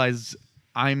realize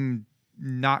I'm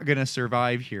not gonna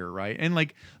survive here, right?" And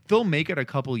like they'll make it a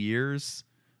couple years,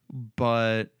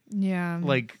 but Yeah.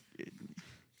 like.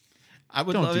 I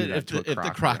would Don't love do it that if to a the croc or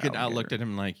an crocodile alligator. looked at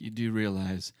him like, you do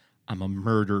realize I'm a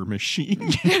murder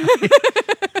machine.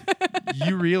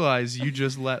 You realize you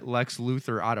just let Lex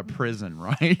Luthor out of prison,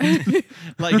 right?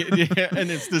 Like, yeah, and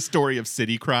it's the story of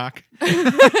City Croc.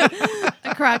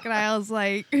 The crocodile's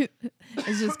like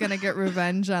is just gonna get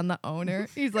revenge on the owner.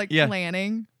 He's like Yeah.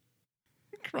 planning.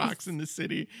 Crocs in the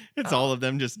city. It's all of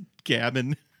them just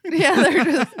gabbing. Yeah, they're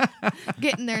just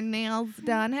getting their nails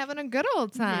done, having a good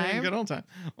old time. Good old time.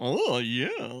 Oh, yeah.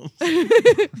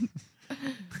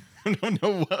 I don't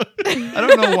know what.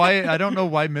 I don't know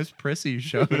why Miss Prissy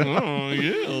showed up. Oh,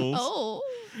 yes. Oh.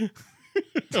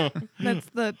 That's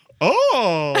the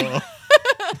Oh.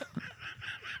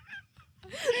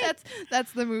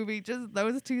 that's the movie. Just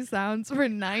those two sounds for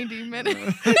 90 minutes.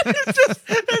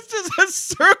 It's just a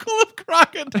circle of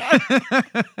crocodiles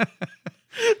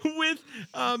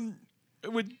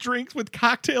with drinks, with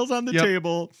cocktails on the Yep.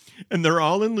 table, and they're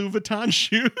all in Louis Vuitton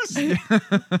shoes.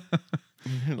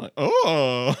 And like,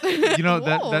 oh, You know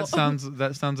Whoa.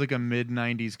 that sounds like a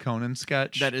mid-90s Conan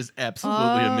sketch. that is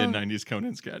absolutely a mid-90s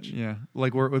Conan sketch. Yeah,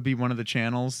 like where it would be one of the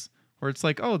channels where it's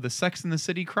like, oh, the Sex and the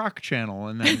City Croc channel,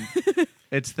 and then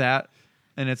it's that,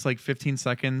 and it's like 15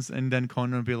 seconds, and then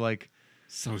Conan would be like,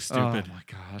 So stupid. oh my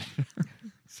god,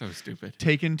 So stupid.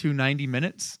 taken to 90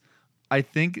 minutes. I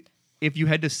think if you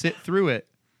had to sit through it,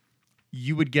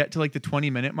 you would get to like the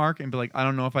 20-minute mark and be like, I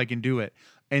don't know if I can do it.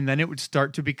 And then it would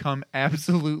start to become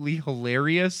absolutely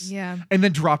hilarious. Yeah. And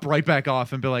then drop right back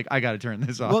off and be like, I got to turn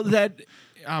this off. Well, that,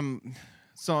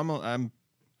 so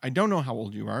I don't know how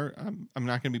old you are. I'm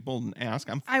not going to be bold and ask.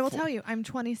 I will tell you, I'm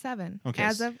 27 Okay.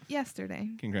 as of yesterday.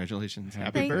 Congratulations.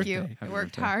 Happy Thank birthday. you. I Happy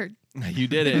worked birthday. hard. You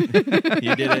did it.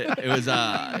 You did it.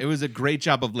 It was a great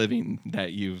job of living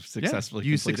that you've successfully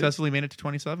you completed. successfully made it to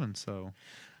 27. So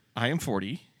I am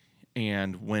 40,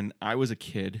 and when I was a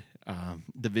kid,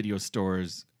 the video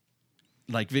stores,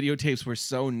 like videotapes, were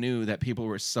so new that people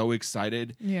were so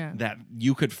excited Yeah. that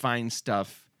you could find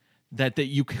stuff that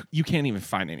you can't even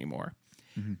find anymore.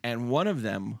 Mm-hmm. And one of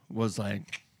them was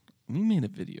like, we made a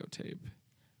videotape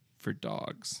for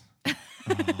dogs,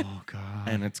 oh god.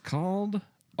 and it's called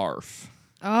ARF.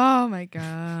 Oh my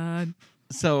god.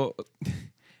 So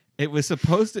it was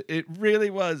supposed to, it really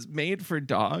was made for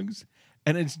dogs,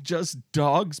 and it's just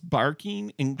dogs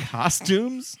barking in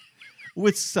costumes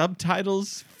with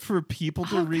subtitles for people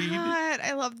to read. God,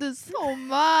 I love this so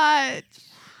much.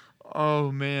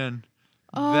 Oh man.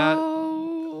 That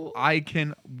Oh. I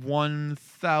can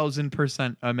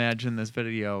 1000% imagine this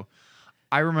video.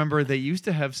 I remember they used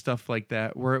to have stuff like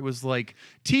that where it was like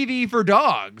TV for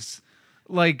dogs.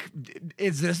 Like,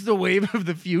 is this the wave of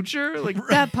the future? Like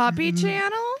That puppy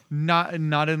channel? not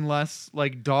unless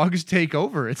like dogs take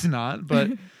over. It's not, but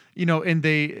you know, and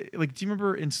they like. Do you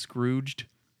remember in Scrooged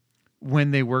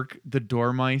when they work the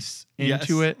dormice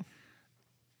into Yes. it?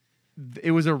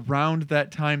 It was around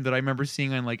that time that I remember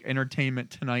seeing on like Entertainment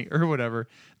Tonight or whatever.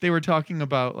 They were talking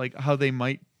about like how they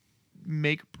might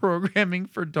make programming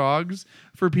for dogs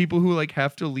for people who like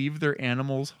have to leave their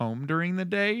animals home during the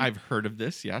day. I've heard of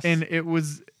this, yes. And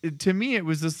to me, it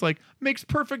was just like, makes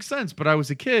perfect sense. But I was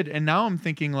a kid, and now I'm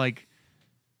thinking like,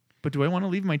 but do I want to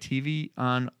leave my TV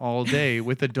on all day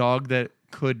with a dog that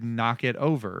could knock it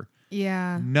over?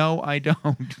 Yeah. No, I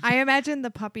don't. I imagine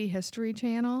the puppy history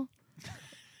channel.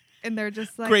 And they're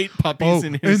just like Great puppies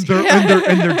in and history.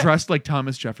 they're dressed like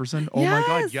Thomas Jefferson. Oh my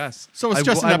God, Yes. yes. So it's I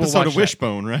just will- an I will episode watch of that.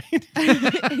 Wishbone,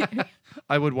 right?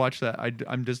 I would watch that.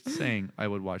 I'm just saying I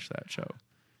would watch that show.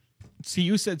 See,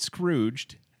 you said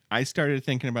Scrooged. I started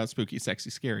thinking about Spooky,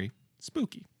 Sexy, Scary.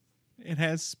 Spooky. It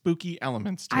has spooky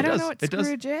elements to I it. don't does. know what It does.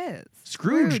 Scrooge is.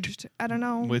 Scrooged. I don't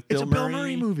know. With It's Bill a Bill Murray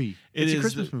Murray movie. It It's is a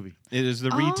Christmas the- movie. It is the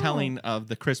Oh. retelling of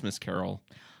the Christmas Carol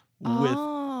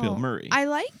with Bill Murray. I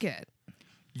like it.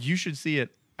 You should see it.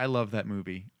 I love that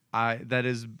movie. That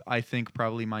is, I think,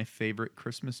 probably my favorite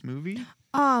Christmas movie.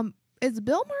 Is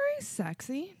Bill Murray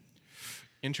sexy?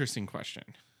 Interesting question.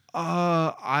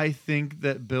 I think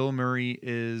that Bill Murray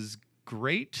is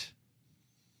great,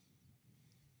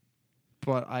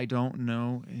 but I don't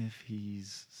know if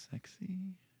he's sexy.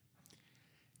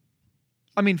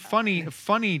 I mean,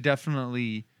 funny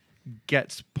definitely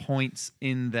gets points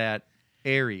in that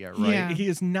area, right? Yeah. He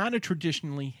is not a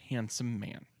traditionally handsome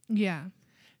man. Yeah.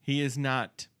 He is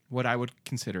not what I would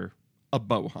consider a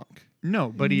bow hunk. No,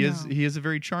 but he is No. he is a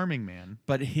very charming man.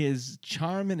 But his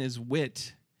charm and his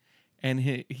wit, and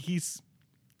he's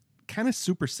kind of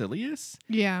supercilious.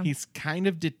 Yeah. He's kind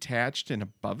of detached and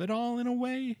above it all in a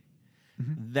way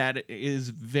that is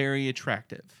very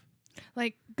attractive.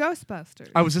 Like Ghostbusters.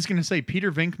 I was just gonna say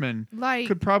Peter Venkman Like,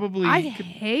 could probably. I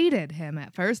hated him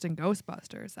at first in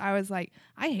Ghostbusters. I was like,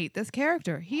 I hate this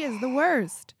character. He is the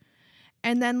worst.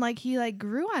 And then like he like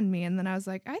grew on me, and then I was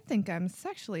like, I think I'm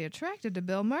sexually attracted to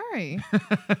Bill Murray.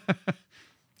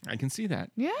 I can see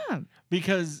that. Yeah.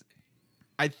 Because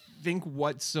I think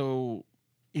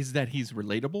is that he's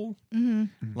relatable.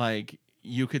 Like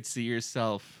you could see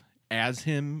yourself as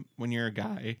him when you're a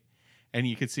guy, and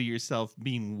you could see yourself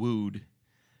being wooed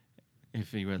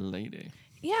if you were a lady.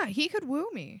 Yeah, he could woo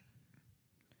me.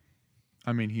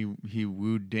 I mean, he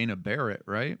wooed Dana Barrett,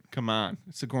 right? Come on,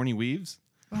 Sigourney Weaves.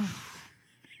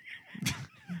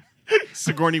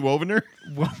 Sigourney Wovener.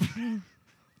 No,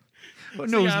 So,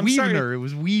 it was yeah, I'm sorry. Weavener. It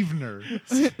was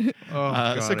Weavener. Oh,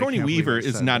 God, I Sigourney can't believe Weaver I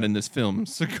is said not that. in this film.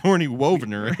 Sigourney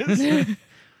Wovener is.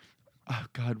 Oh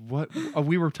God, what? Oh,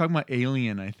 we were talking about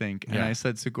Alien, I think, and Yeah. I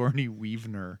said Sigourney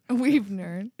Weavener,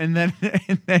 Weavener. and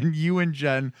then you and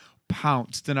Jen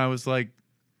pounced, and I was like,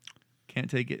 can't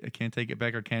take it. I can't take it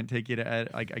back. I can't take you to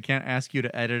edit. I can't ask you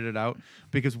to edit it out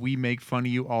because we make fun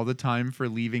of you all the time for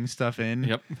leaving stuff in.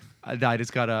 Yep. I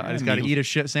just gotta me- eat a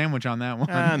shit sandwich on that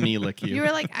one. Me lick you. You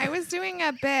were like, I was doing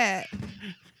a bit.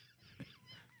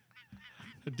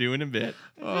 Doing a bit.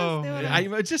 Oh, doing yeah. a- I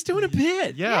was just doing a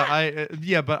bit.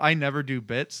 yeah, but I never do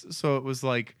bits, so it was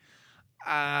like,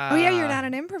 Oh yeah, you're not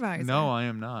an improviser. No, I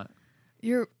am not.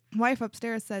 Your wife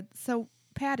upstairs said, "So,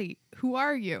 Patty, who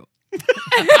are you?" And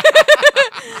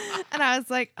I was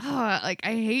like, "Oh, like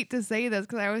I hate to say this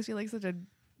because I always feel like such a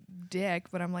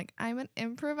dick, but I'm like, I'm an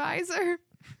improviser."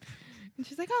 And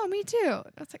she's like, "Oh, me too."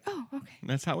 I was like, "Oh, okay."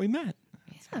 That's how we met.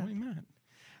 That's Yeah. how we met.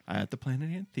 At the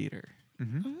Planet Ant Theater.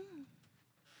 Mm-hmm.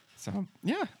 So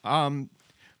yeah.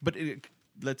 But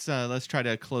let's try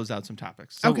to close out some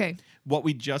topics. So Okay. What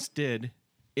we just did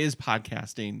is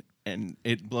podcasting, and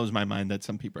it blows my mind that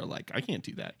some people are like, I can't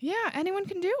do that. Yeah, anyone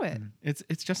can do it.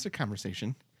 It's just a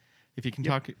conversation. If you can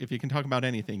talk about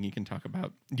anything, you can talk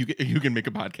about you can make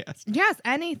a podcast. Yes,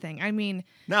 anything. I mean,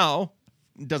 Now,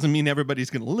 doesn't mean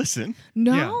everybody's going to listen.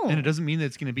 no, Yeah, and it doesn't mean that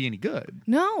it's going to be any good.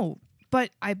 no.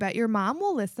 But I bet your mom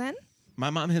will listen. My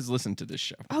mom has listened to this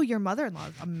show. Oh, your mother-in-law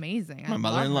is amazing. My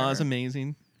mother-in-law is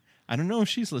amazing. I don't know if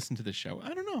she's listened to this show.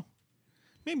 I don't know.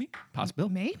 Maybe. Possible.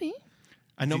 Maybe.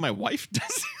 I know my wife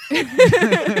does.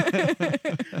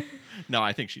 No,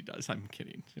 I think she does. I'm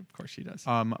kidding. Of course she does.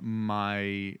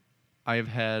 I have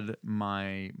had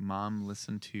my mom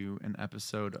listen to an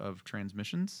episode of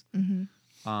Transmissions.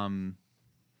 Mm-hmm.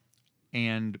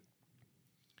 And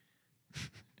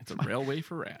It's a railway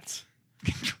for rats.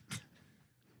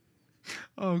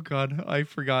 oh God, I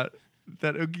forgot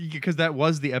that because that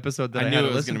was the episode that I, I had knew to it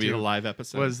was listen going to be to. a live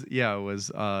episode. Was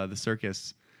the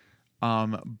circus.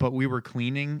 But we were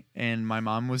cleaning and my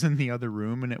mom was in the other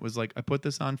room and it was like, I put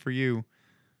this on for you.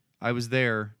 I was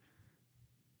there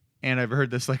and I've heard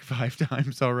this like 5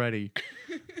 times already.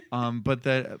 But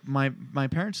that my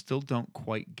parents still don't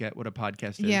quite get what a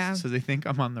podcast is. Yeah. So they think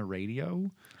I'm on the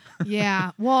radio.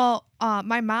 Yeah. Well,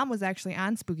 my mom was actually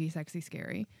on Spooky, Sexy,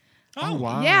 Scary. Oh,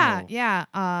 wow. Yeah.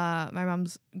 My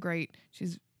mom's great.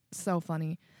 She's so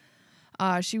funny.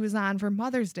 She was on for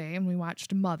Mother's Day, and we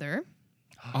watched Mother.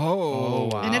 Oh,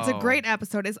 wow. And it's a great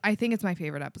episode. I think it's my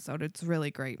favorite episode. It's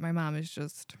really great. My mom is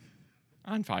just,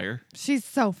 on fire. she's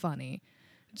so funny.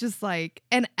 Just like,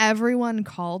 and everyone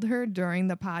called her during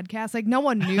the podcast. Like, no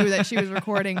one knew that she was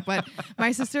recording, but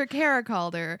my sister Kara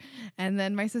called her, and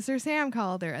then my sister Sam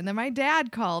called her, and then my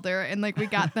dad called her, and like we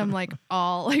got them like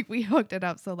all, like we hooked it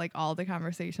up so like all the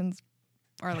conversations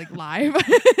are like live.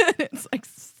 It's like,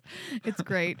 it's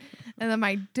great. And then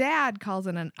my dad calls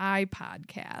it an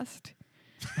iPodcast.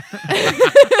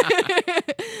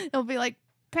 He'll be like,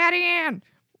 Patty Ann,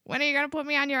 when are you going to put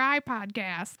me on your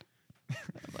iPodcast?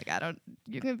 I'm like,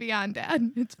 you can be on,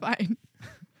 Dad. It's fine.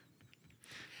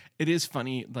 It is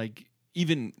funny, like,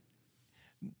 even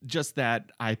just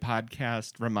that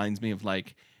iPodcast reminds me of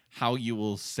like how you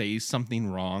will say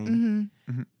something wrong.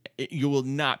 Mm-hmm. You will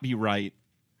not be right,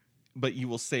 but you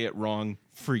will say it wrong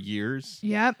for years.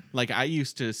 Yep. Like I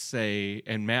used to say,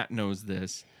 and Matt knows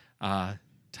this,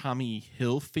 Tommy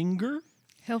Hilfiger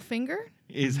Hilfiger?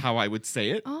 is how I would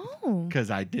say it. Oh. Because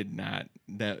I did not,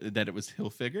 that it was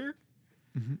Hilfiger.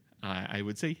 I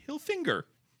would say Hilfiger.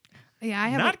 Yeah, I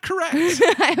have Not correct.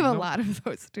 I have a lot of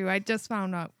those too. I just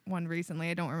found out one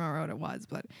recently. I don't remember what it was,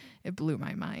 but it blew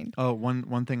my mind. Oh,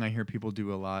 one thing I hear people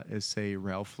do a lot is say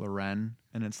Ralph Lauren,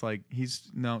 and it's like he's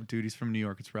from New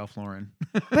York. It's Ralph Lauren.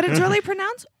 But it's really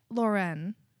pronounced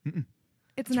Lauren. It's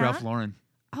It's not. Ralph Lauren.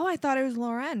 Oh, I thought it was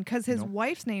Lauren because his Nope.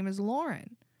 wife's name is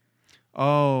Lauren.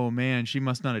 Oh man, she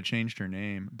must not have changed her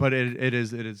name, but it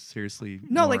is seriously.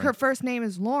 No, like Lauren. her first name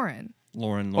is Lauren.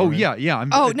 Lauren. Oh yeah.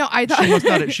 Oh, no, I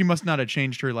thought- she must not have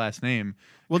changed her last name.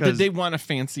 Well, 'cause- did they want to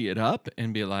fancy it up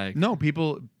and be like, No,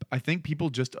 I think people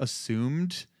just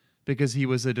assumed because he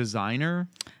was a designer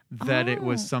that it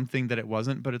was Oh. something that it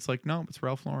wasn't. But it's like, no, it's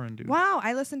Ralph Lauren, dude. Wow,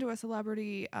 I listened to a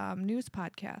celebrity news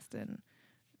podcast and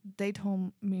they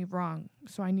told me wrong,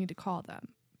 so I need to call them.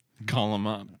 call him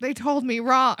up? They told me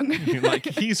wrong. You're like,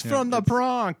 he's Yeah, from the it's-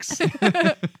 Bronx.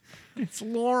 It's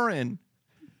Lauren.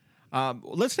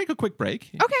 Let's take a quick break.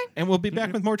 Okay. And we'll be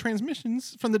back with more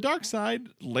transmissions from the dark side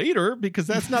later because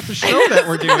that's not the show that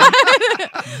we're doing.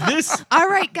 This. All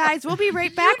right, guys, we'll be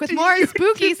right back with more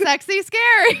spooky, sexy,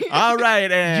 scary. All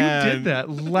right. You And did that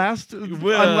last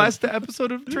Well- on last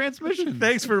episode of Transmission.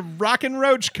 Thanks for rockin'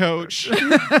 Roach, Coach.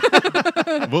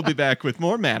 We'll be back with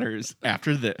more matters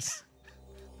after this.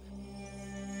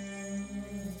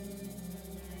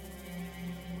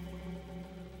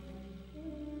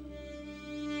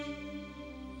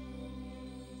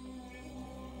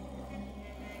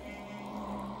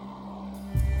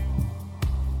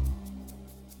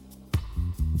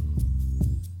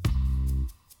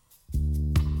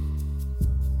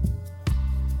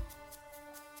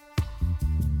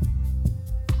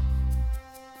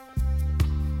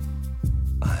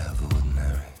 I have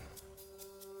ordinary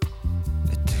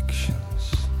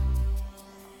addictions.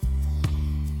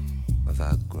 I've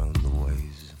outgrown the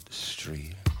ways of the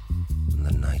street and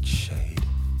the nightshade.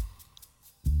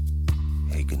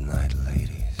 Hey, good night,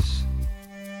 ladies.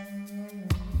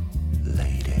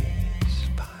 Ladies,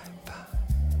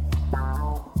 bye-bye.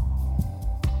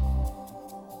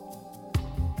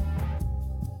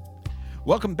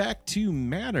 Welcome back to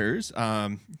Matters.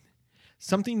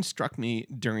 Something struck me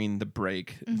during the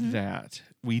break that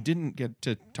we didn't get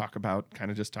to talk about,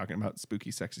 kind of just talking about spooky,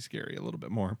 sexy, scary a little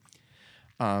bit more.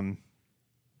 The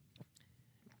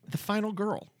final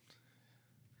girl.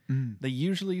 They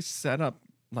usually set up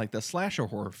like the slasher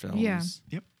horror films Yeah.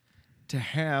 Yep. to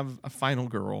have a final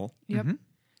girl Yep.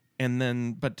 and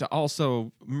then, but to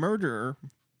also murder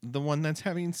the one that's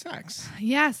having sex.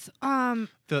 Yes.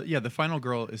 The final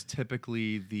girl is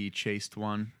typically the chaste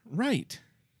one. Right.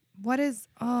 What is?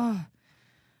 Oh,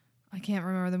 I can't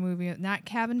remember the movie. Not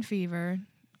Cabin Fever.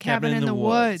 Cabin in the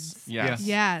Woods. Yes.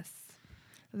 Yes.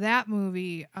 That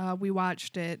movie. We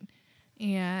watched it,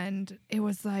 and it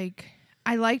was like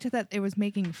I liked that it was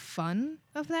making fun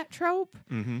of that trope,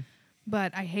 Mm-hmm.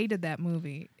 but I hated that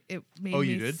movie. It made Oh,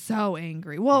 you me did? so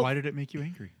angry. Well, Why did it make you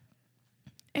angry?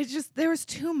 it's just there was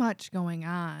too much going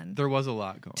on. There was a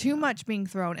lot going. Too on. much being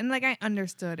thrown, and like I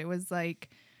understood it was like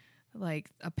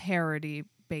a parody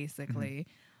basically.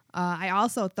 I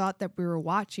also thought that we were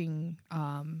watching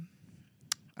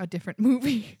a different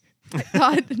movie.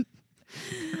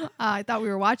 I thought we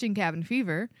were watching Cabin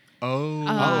Fever,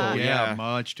 Oh, yeah.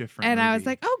 much different. and I was movie.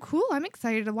 like, "Oh, cool! I'm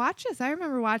excited to watch this." I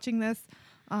remember watching this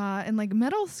in like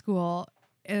middle school,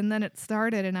 and then it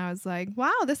started, and I was like,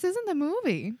 "Wow, this isn't the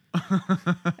movie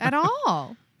at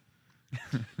all."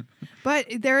 But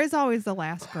there is always the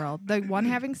last girl. The one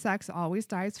having sex always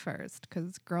dies first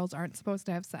because girls aren't supposed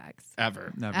to have sex.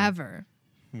 Ever. Never. Ever.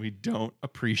 We don't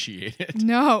appreciate it.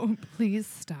 No, please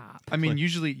stop. I mean,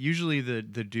 usually the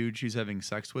dude she's having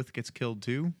sex with gets killed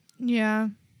too. Yeah.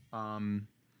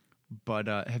 But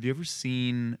have you ever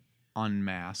seen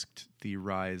Unmasked: The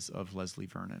Rise of Leslie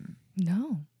Vernon?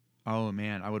 No. Oh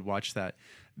man, I would watch that.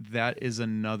 That is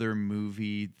another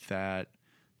movie that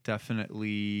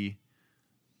definitely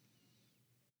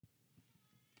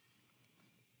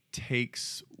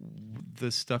takes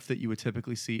the stuff that you would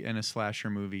typically see in a slasher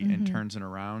movie and turns it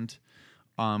around,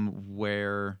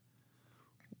 where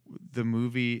the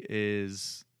movie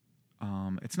is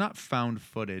it's not found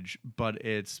footage, but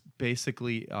it's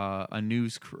basically a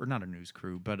news crew, or not a news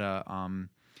crew, but a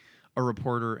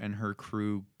reporter and her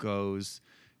crew goes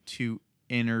to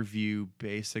interview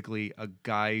basically a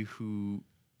guy who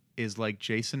is like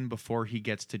Jason before he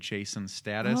gets to Jason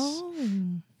status. Oh.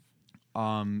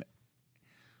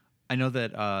 I know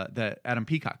that that Adam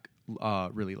Peacock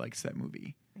really likes that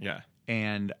movie. Yeah.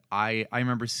 And I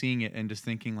remember seeing it and just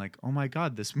thinking like, oh my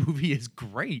God, this movie is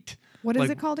great. What is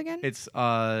Like, it called again? It's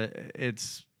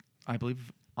I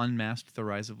believe Unmasked: The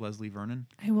Rise of Leslie Vernon.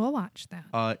 I will watch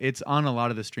that. It's on a lot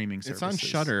of the streaming It's services. on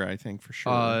Shudder, I think, for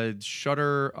sure.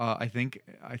 Shudder, I think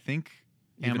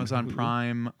Even Amazon Hulu?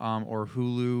 Prime or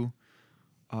Hulu.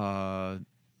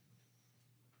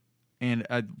 And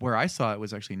where I saw it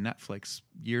was actually Netflix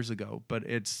years ago, but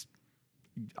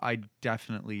I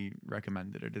definitely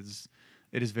recommend it.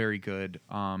 It is very good.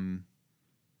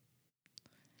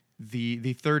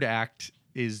 The third act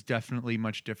is definitely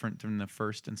much different than the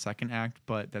first and second act,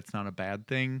 but that's not a bad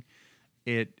thing.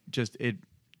 It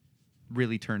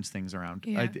really turns things around.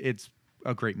 Yeah. It's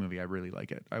a great movie. I really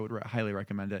like it. I would highly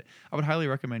recommend it. I would highly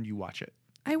recommend you watch it.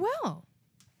 I will.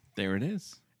 There it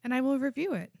is. And I will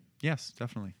review it. Yes,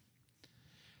 definitely.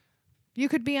 You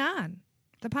could be on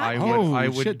the I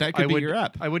podcast. would. Shit, that could I be would, your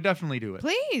ep. I would definitely do it.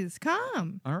 Please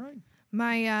come. All right.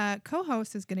 My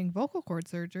co-host is getting vocal cord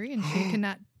surgery, and she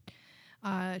cannot.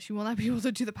 She will not be able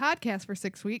to do the podcast for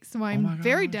 6 weeks. So I'm my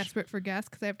very gosh. desperate for guests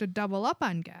because I have to double up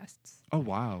on guests. Oh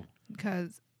wow.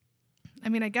 Because, I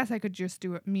mean, I guess I could just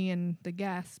do it me and the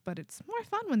guests, but it's more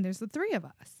fun when there's the three of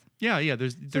us. Yeah.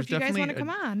 There's So if you guys definitely want to come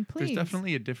on, please. There's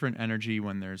definitely a different energy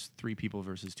when there's 3 people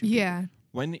versus 2 people. Yeah,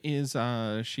 When is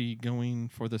she going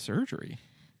for the surgery?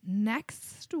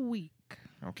 next week.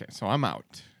 Okay, so I'm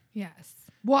out. Yes.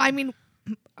 Well, I mean,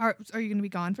 are you going to be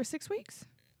gone for 6 weeks?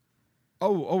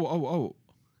 Oh.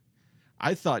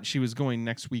 I thought she was going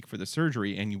next week for the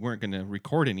surgery and you weren't going to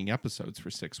record any episodes for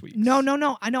 6 weeks. No.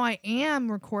 I know I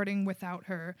am recording without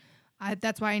her.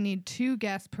 That's why I need 2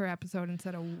 guests per episode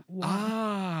instead of 1.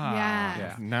 Ah.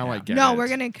 Yes. Yeah. Now I get it. No, we're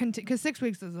going to continue because 6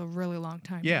 weeks is a really long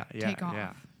time Yeah, to yeah, take off.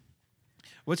 yeah.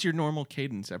 What's your normal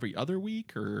cadence? Every other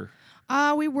week or?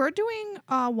 We were doing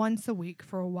once a week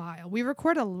for a while. We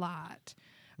record a lot,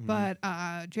 Mm-hmm.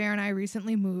 but Jer and I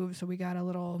recently moved, so we got a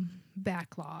little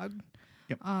backlog.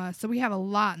 Yep. So we have a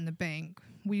lot in the bank.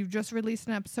 We've just released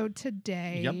an episode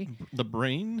today. Yep. The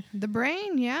brain. The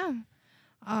brain, yeah.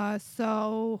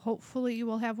 So hopefully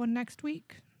we'll have one next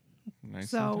week. Nice.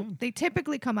 So and done. they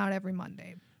typically come out every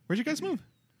Monday. Where'd you guys move?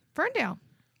 Ferndale.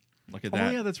 Look at Oh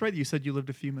that. yeah, that's right. You said you lived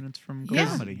a few minutes from Yeah.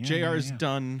 Comedy. JR's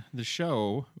done the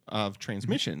show of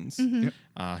transmissions. Mm-hmm.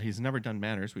 Yep. He's never done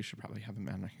Manners. We should probably have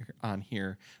him on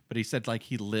here. But he said like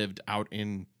he lived out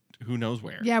in who knows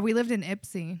where. Yeah, we lived in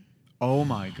Ipsy. Oh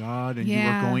my God! And you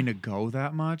Yeah. were going to go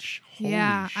that much? Holy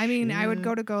Yeah, I mean, I would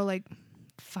shit. go like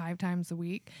 5 times a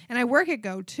week, and I work at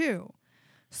Go too,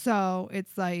 so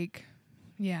it's like,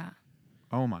 yeah,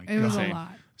 Oh my it was God! a Same.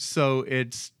 lot. So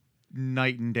it's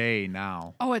night and day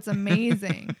now. Oh, it's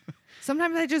amazing.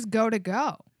 Sometimes I just go to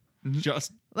go,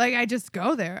 Just like I just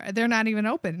go there. They're not even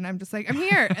open, and I'm just like, I'm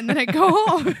here, and then I go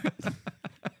home.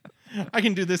 I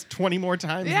can do this 20 more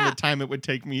times Yeah. in the time it would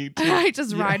take me to. I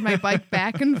just ride my bike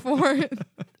back and forth.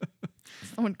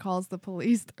 Someone calls the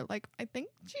police. They're like, I think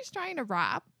she's trying to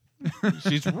rob,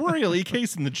 She's really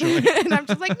casing the joint. and I'm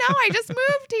just like, no, I just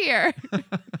moved here.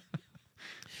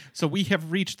 So we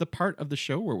have reached the part of the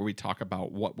show where we talk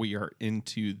about what we are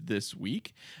into this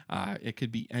week. It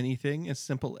could be anything as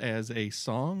simple as a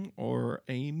song or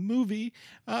a movie.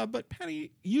 But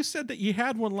Penny, you said that you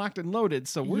had one locked and loaded,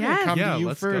 so we're Yes. gonna come Yeah, to you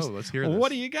let's first. go. Let's hear this. What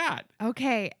do you got?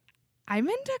 Okay, I'm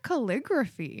into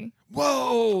calligraphy.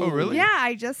 Whoa! Oh, really? Yeah,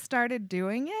 I just started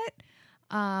doing it.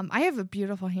 I have a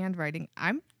beautiful handwriting.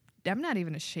 I'm not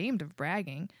even ashamed of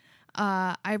bragging.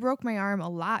 I broke my arm a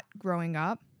lot growing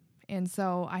up, and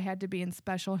so I had to be in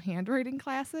special handwriting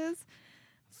classes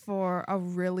for a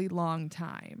really long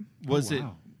time. Was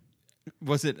wow.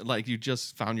 it like you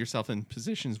just found yourself in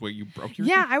positions where you broke your?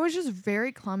 Yeah, I was just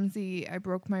very clumsy. I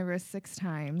broke my wrist 6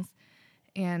 times,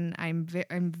 and I'm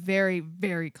very,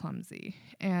 very clumsy.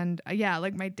 And yeah,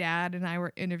 like my dad and I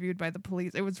were interviewed by the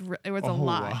police. It was a Oh,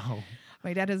 lot. wow.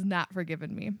 My dad has not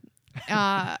forgiven me.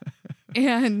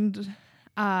 And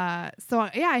so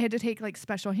yeah, I had to take like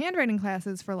special handwriting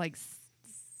classes for like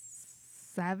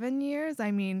 7 years.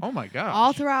 I mean, Oh my God!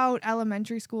 all throughout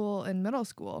elementary school and middle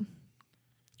school.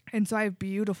 And so I have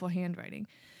beautiful handwriting.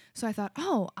 So I thought,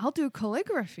 oh, I'll do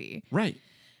calligraphy. Right.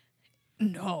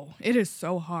 No, it is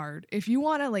so hard. If you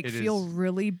want to like It feel is.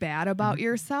 really bad about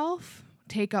yourself,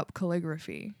 take up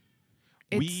calligraphy.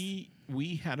 We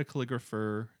had a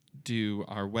calligrapher do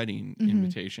our wedding Mm-hmm.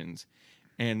 invitations,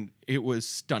 and it was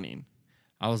stunning.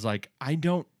 I was like, I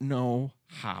don't know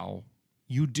how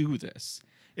you do this.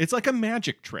 It's like a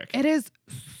magic trick. It is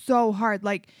so hard.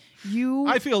 Like you,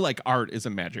 I feel like art is a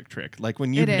magic trick. Like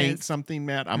when you It paint is. something,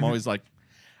 Matt, I'm always like,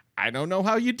 I don't know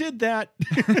how you did that.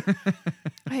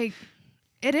 like,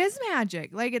 it is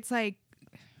magic. Like it's like,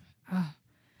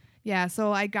 yeah.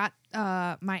 So I got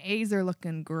my A's are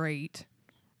looking great.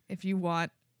 If you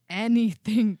want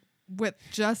anything with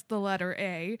just the letter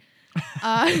A,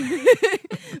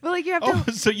 but like you have Oh,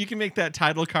 to. so you can make that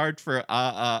title card for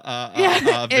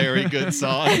Yeah. very good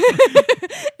song.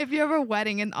 If you have a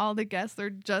wedding and all the guests are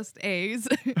just A's,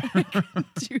 I can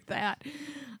do that.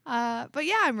 But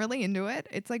yeah, I'm really into it.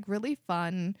 It's like really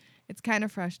fun. It's kind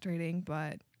of frustrating,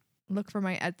 but look for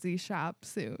my Etsy shop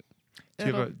soon. Do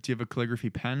you have a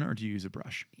calligraphy pen or do you use a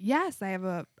brush? Yes, I have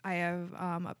a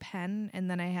a pen, and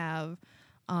then I have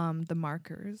the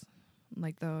markers,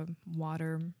 like the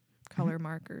watercolor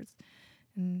markers.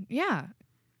 And yeah,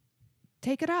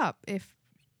 take it up if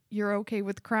you're okay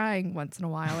with crying once in a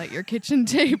while at your kitchen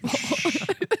table.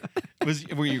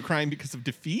 Were you crying because of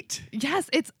defeat? Yes,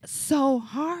 it's so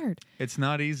hard. It's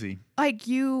not easy. Like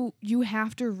you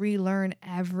have to relearn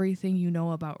everything you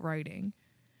know about writing.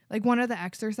 Like one of the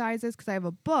exercises, because I have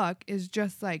a book, is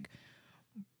just like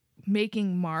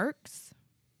making marks,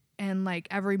 and like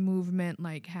every movement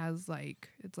like has like,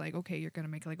 it's like, okay, you're gonna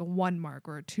make like a 1 mark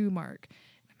or a 2 mark.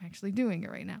 I'm actually doing it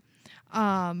right now.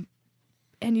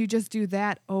 And you just do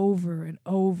that over and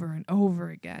over and over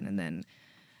again, and then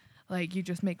like you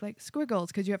just make like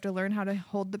squiggles because you have to learn how to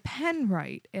hold the pen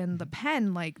right. And the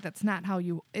pen, like that's not how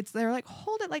they're like,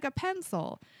 hold it like a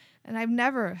pencil. And I've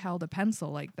never held a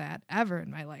pencil like that ever in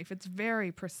my life. It's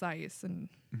very precise, and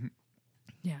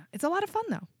yeah, it's a lot of fun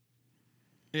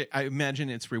though. I imagine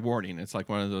it's rewarding. It's like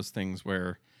one of those things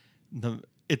where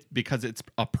because it's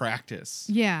a practice.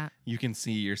 Yeah. You can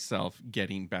see yourself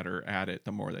getting better at it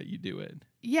the more that you do it.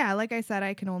 Yeah, like I said,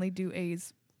 I can only do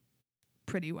A's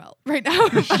pretty well right now.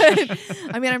 But,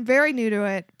 I mean, I'm very new to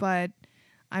it, but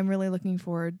I'm really looking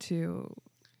forward to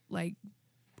like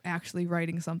actually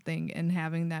writing something and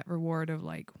having that reward of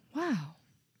like, wow,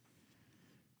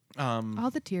 all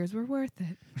the tears were worth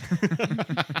it.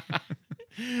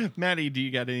 Maddie, do you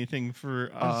got anything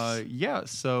for us? Yeah.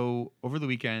 So over the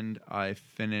weekend, I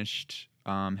finished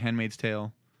 *Handmaid's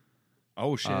Tale*.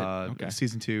 Oh shit! Okay.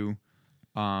 Season 2,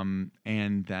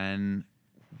 and then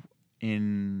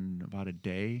in about a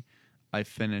day, I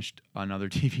finished another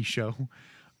TV show.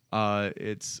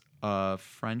 It's a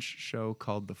French show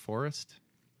called *The Forest*.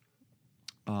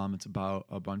 It's about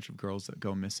a bunch of girls that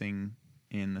go missing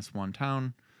in this one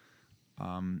town,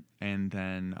 and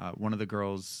then one of the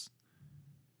girls'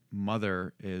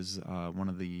 mother is one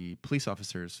of the police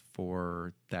officers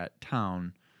for that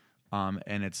town,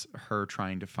 and it's her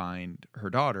trying to find her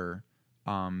daughter.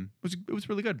 It was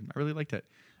really good. I really liked it,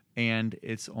 and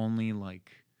it's only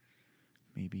like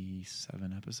maybe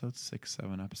 7 episodes,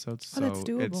 6-7 episodes. Oh, So that's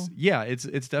doable.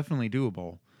 It's definitely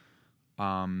doable.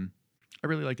 I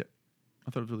really liked it. I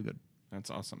thought it was really good.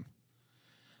 That's awesome.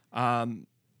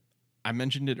 I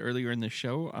mentioned it earlier in the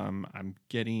show.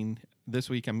 This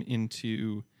week I'm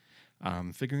into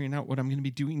figuring out what I'm going to be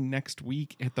doing next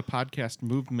week at the Podcast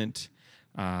Movement.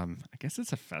 I guess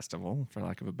it's a festival, for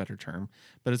lack of a better term,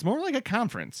 but it's more like a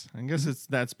conference. I guess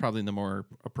that's probably the more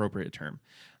appropriate term.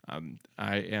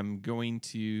 I am going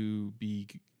to be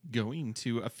going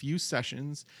to a few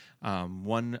sessions.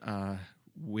 One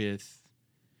with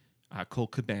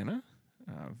Colt Cabana.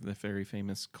 The very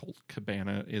famous Colt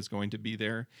Cabana is going to be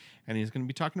there, and he's going to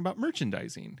be talking about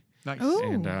merchandising. Nice.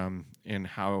 Ooh. And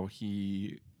how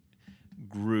he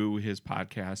grew his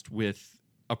podcast with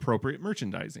appropriate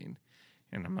merchandising.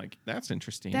 And I'm like, that's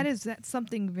interesting. That's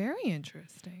something very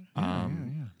interesting.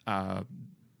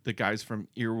 The guys from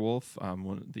Earwolf,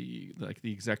 one of the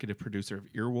executive producer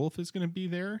of Earwolf is going to be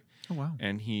there. Oh wow.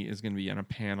 And he is going to be on a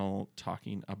panel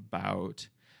talking about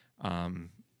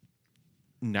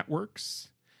networks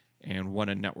and what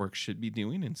a network should be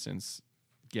doing. And since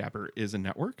Gabber is a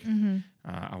network,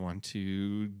 I want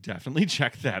to definitely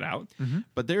check that out.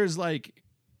 But there's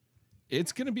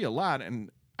it's going to be a lot,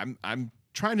 and I'm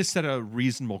trying to set a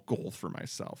reasonable goal for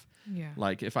myself. Yeah.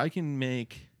 Like if I can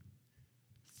make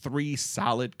 3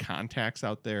 solid contacts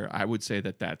out there, I would say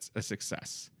that that's a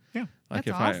success. Yeah. Like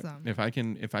That's awesome. if I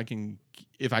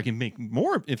can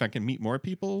meet more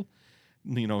people,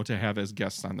 to have as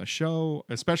guests on the show,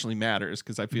 especially matters,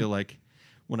 because I feel like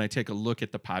when I take a look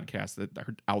at the podcasts that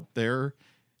are out there,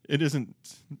 it isn't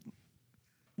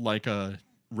like a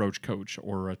Roach Coach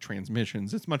or a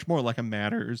Transmissions. It's much more like a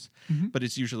Matters, but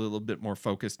it's usually a little bit more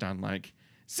focused on like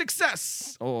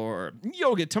success or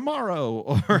yoga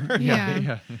tomorrow or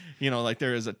Yeah. like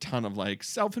there is a ton of like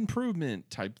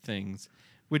self-improvement type things.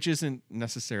 which isn't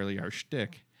necessarily our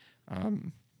shtick.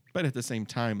 But at the same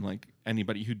time, like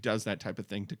anybody who does that type of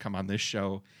thing to come on this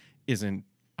show isn't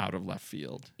out of left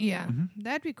field. Yeah,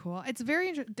 that'd be cool. It's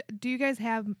very do you guys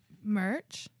have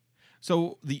merch?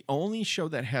 So the only show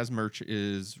that has merch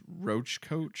is Roach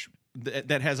Coach.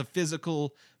 That has a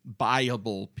physical,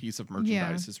 buyable piece of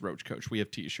merchandise is Roach Coach. We have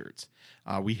T-shirts.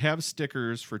 We have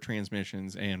stickers for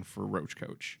Transmissions and for Roach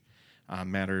Coach.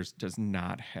 Matters does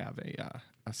not have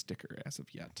a sticker as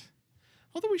of yet.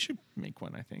 Although we should make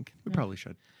one, I think. We probably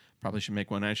should. Probably should make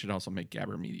one. I should also make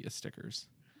Gabber Media stickers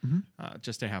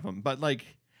just to have them. But like,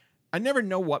 I never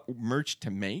know what merch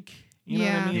to make. You know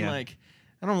what I mean? Yeah. Like,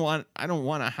 I don't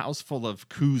want a house full of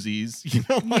koozies. You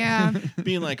know? Like, Yeah.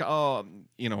 being like, oh,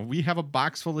 you know, we have a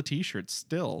box full of T-shirts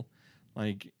still.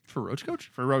 Like For Roach Coach?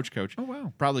 for Roach Coach. Oh,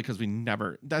 wow. Probably because we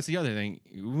never. That's the other thing.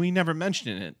 We never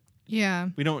mention it. Yeah.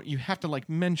 We don't. You have to like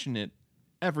mention it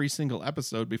every single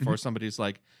episode before somebody's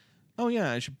like, oh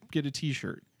yeah, I should get a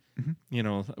T-shirt. You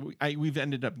know, we've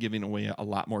ended up giving away a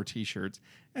lot more T-shirts,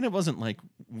 and it wasn't like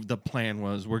the plan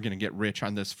was we're going to get rich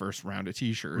on this first round of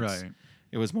T-shirts. Right.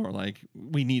 It was more like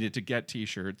we needed to get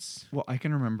T-shirts. Well, I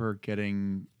can remember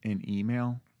getting an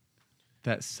email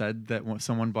that said that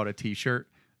someone bought a T-shirt,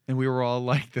 and we were all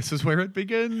like, "This is where it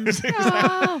begins."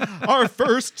 Oh, Our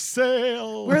first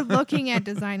sale. we're looking at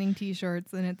designing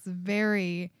T-shirts, and it's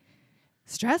very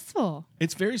stressful.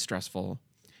 It's very stressful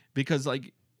because,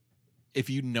 like, if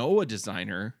you know a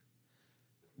designer,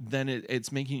 then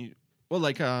it's making you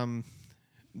like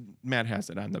Matt has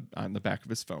it on the back of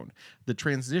his phone. The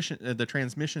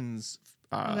transmissions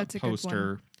that's a good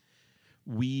poster.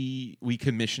 We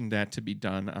commissioned that to be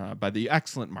done by the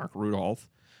excellent Mark Rudolph,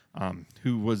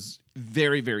 who was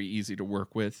very, very easy to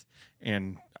work with,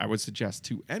 and I would suggest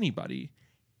to anybody.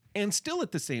 And still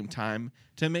at the same time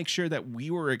to make sure that we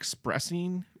were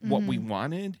expressing what we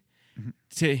wanted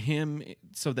to him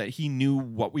so that he knew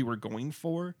what we were going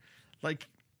for. Like,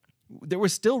 there were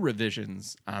still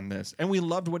revisions on this, and we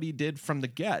loved what he did from the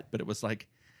get, but it was like,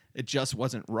 it just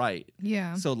wasn't right.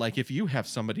 Yeah. So, like, if you have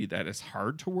somebody that is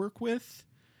hard to work with,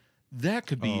 that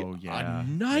could be Oh, yeah. a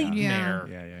nightmare.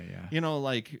 Yeah. You know,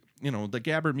 like, you know, the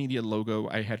Gabber Media logo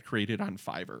I had created on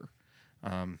Fiverr.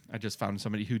 I just found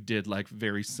somebody who did like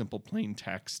very simple plain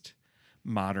text,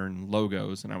 modern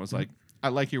logos. And I was like, I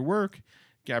like your work,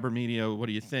 Gabber Media. What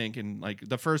do you think? And like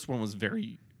the first one was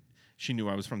she knew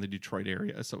I was from the Detroit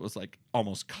area. So it was like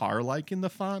almost car-like in the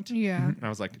font. Yeah. And I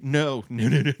was like, no,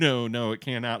 it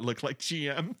cannot look like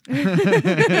GM.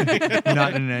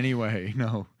 Not in any way.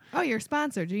 No. Oh, your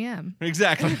sponsor, GM.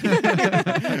 Exactly.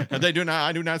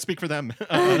 I do not speak for them.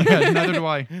 Yeah, neither do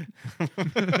I.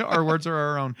 Our words are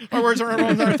our own. Our words are our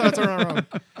own, our thoughts are our own.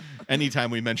 Anytime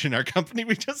we mention our company,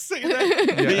 we just say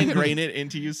that. They ingrain it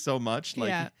into you so much,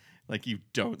 like you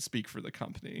don't speak for the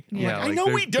company. I'm Yeah. like, I know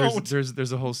we don't.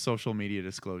 There's a whole social media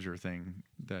disclosure thing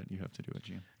that you have to do at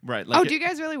GM. Right. Like Oh, do you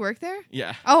guys really work there?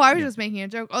 yeah. Oh, I was just making a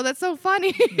joke. Oh, that's so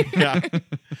funny. Yeah.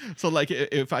 So like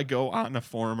if I go on a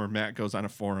forum or Matt goes on a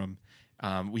forum,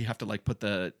 we have to like put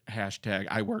the hashtag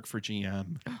I work for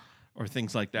GM or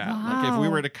things like that. Like if we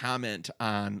Wow. were to comment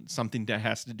on something that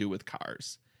has to do with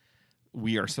cars,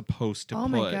 we are supposed to Oh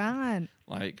put my God.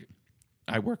 like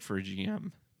I work for a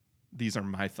GM. These are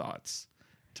my thoughts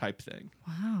type thing.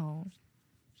 Wow.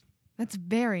 That's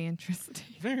very interesting.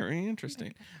 Very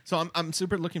interesting. So I'm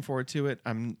super looking forward to it.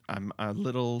 I'm a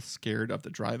little scared of the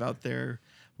drive out there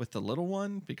with the little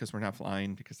one because we're not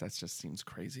flying because that just seems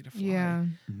crazy to fly Yeah.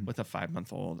 with a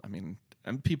 5-month-old. I mean,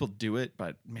 and people do it,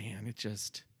 but man, it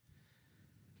just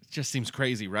seems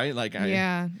crazy, right? Like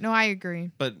Yeah. No, I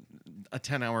agree. but a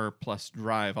 10-hour plus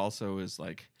drive also is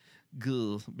like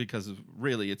ugh, because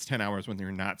really it's 10 hours when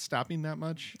you're not stopping that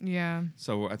much. Yeah.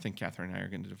 So I think Catherine and I are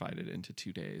going to divide it into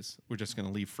 2 days. We're just going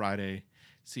to leave Friday,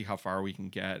 see how far we can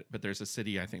get. But there's a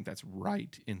city, I think, that's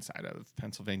right inside of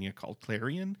Pennsylvania called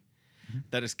Clarion.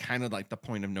 That is kind of like the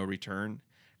point of no return.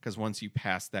 Because once you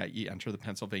pass that, you enter the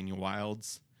Pennsylvania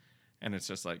wilds. And it's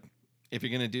just like, if you're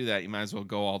going to do that, you might as well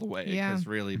go all the way. Yeah. Because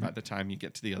really, by the time you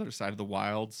get to the other side of the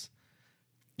wilds,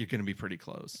 you're going to be pretty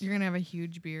close. You're going to have a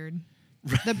huge beard.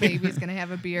 The baby's going to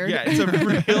have a beard. Yeah, it's a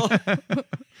real...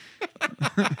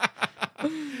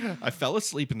 I fell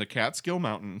asleep in the Catskill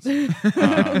Mountains.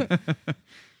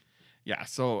 Yeah,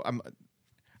 so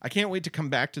I can't wait to come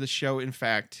back to the show. In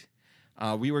fact,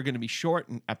 we were going to be short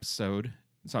an episode.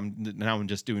 So I'm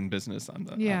just doing business on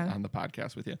the on the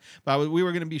podcast with you. But we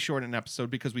were going to be short an episode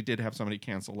because we did have somebody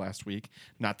cancel last week.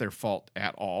 Not their fault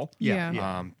at all.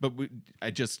 Yeah. But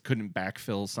I just couldn't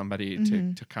backfill somebody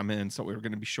to come in, so we were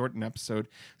going to be short an episode.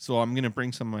 So I'm going to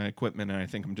bring some of my equipment, and I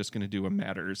think I'm just going to do a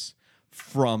Matters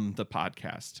from the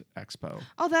podcast expo.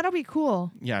 Oh, that'll be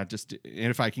cool. Yeah, just and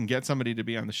if I can get somebody to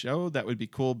be on the show, that would be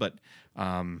cool. But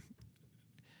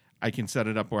I can set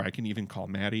it up where I can even call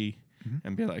Maddie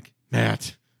and be like,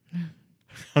 Matt,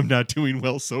 I'm not doing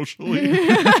well socially.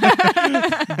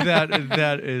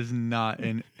 That is not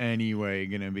in any way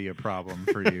going to be a problem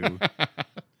for you.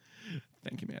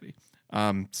 Thank you, Maddie.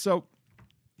 So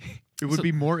It would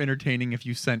be more entertaining if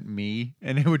you sent me,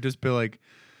 and it would just be like,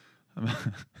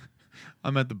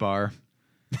 I'm at the bar.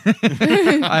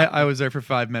 I was there for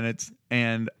 5 minutes,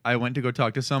 and I went to go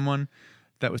talk to someone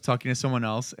that was talking to someone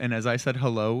else, and as I said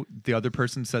hello, the other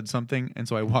person said something, and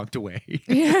so I walked away.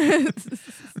 Yes.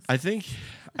 I think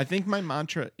my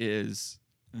mantra is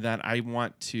that I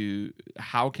want to.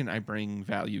 How can I bring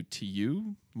value to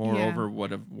you? Moreover,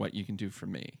 what you can do for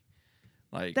me.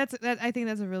 Like I think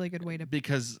that's a really good way to.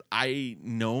 Because I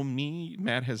know me,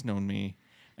 Matt has known me,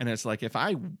 and it's like if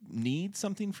I need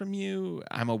something from you,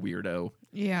 I'm a weirdo.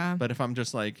 Yeah. But if I'm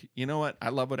just like, you know what, I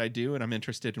love what I do, and I'm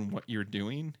interested in what you're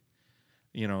doing.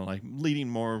 You know, like not leading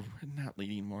more.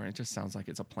 It just sounds like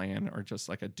it's a plan or just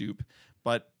like a dupe,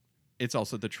 but it's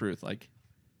also the truth. Like,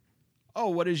 oh,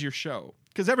 what is your show?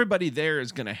 Because everybody there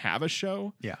is going to have a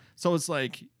show. Yeah. So it's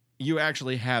like you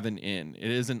actually have an in.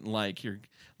 It isn't like you're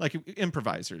like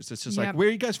improvisers. It's just like, where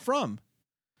are you guys from?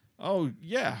 Oh,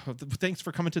 yeah. Thanks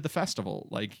for coming to the festival.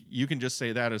 Like, you can just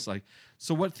say that as like,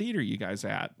 so what theater are you guys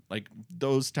at? Like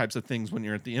those types of things when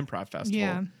you're at the improv festival.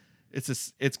 Yeah.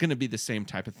 It's going to be the same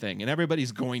type of thing. And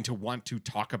everybody's going to want to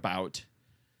talk about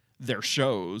their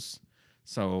shows.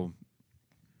 So.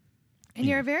 And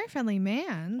you're a very friendly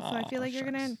man. So I Aw, feel like you're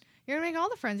shucks. gonna make all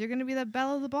the friends. You're gonna be the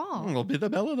belle of the ball. We'll be the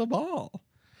belle of the ball.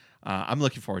 I'm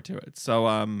looking forward to it. So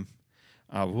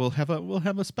we'll have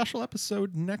a special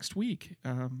episode next week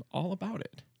all about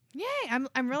it. Yay!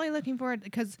 I'm really looking forward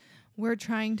because we're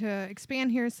trying to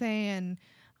expand Hearsay and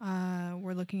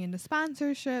we're looking into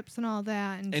sponsorships and all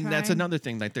that. And that's another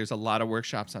thing. Like, there's a lot of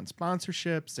workshops on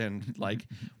sponsorships, and like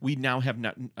we now have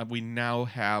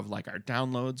like our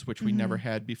downloads, which we never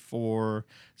had before,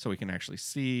 so we can actually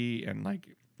see. And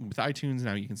like with iTunes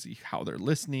now, you can see how they're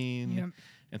listening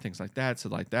and things like that. So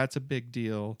like that's a big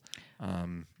deal.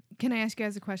 Can I ask you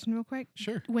guys a question real quick?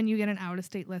 Sure. When you get an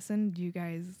out-of-state listen, do you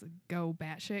guys go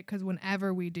batshit? Because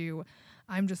whenever we do,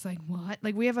 I'm just like, what?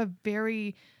 Like, we have a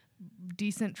very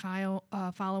decent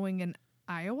following in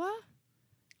Iowa.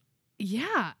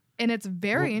 Yeah. And it's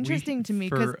very interesting to me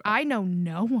because I know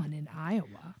no one in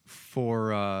Iowa.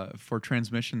 For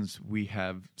transmissions, we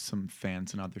have some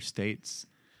fans in other states.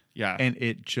 Yeah. And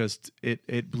it just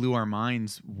it blew our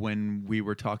minds when we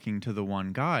were talking to the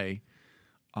one guy,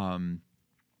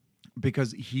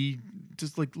 because he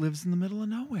just like lives in the middle of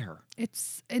nowhere.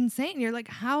 It's insane. You're like,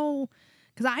 how?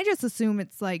 Because I just assume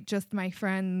it's like just my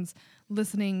friends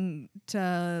listening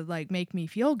to like make me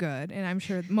feel good, and I'm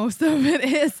sure most of it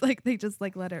is like they just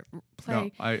like let it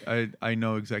play. No, I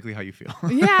know exactly how you feel.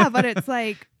 Yeah, but it's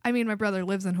like, I mean, my brother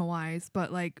lives in Hawaii,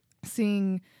 but like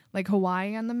seeing like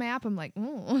Hawaii on the map, I'm like,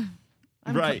 oh,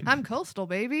 I'm coastal,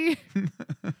 baby.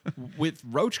 With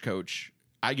Roach Coach,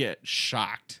 I get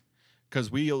shocked because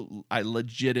I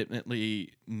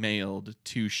legitimately mailed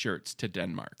 2 shirts to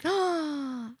Denmark.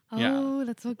 Oh,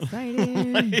 that's so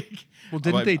exciting. Well,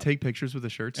 didn't they take pictures with the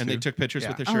shirts? And too? they took pictures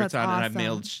with their Oh, shirts that's on, and I awesome.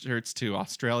 mailed shirts to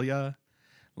Australia.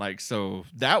 Like, so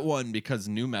that one, because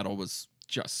new metal was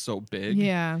just so big.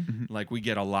 Yeah. Like, we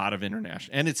get a lot of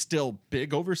international, and it's still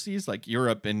big overseas, like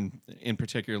Europe in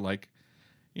particular, like,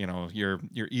 you know, your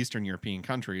Eastern European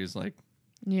countries, like,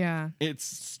 Yeah. it's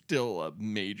still a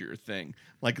major thing.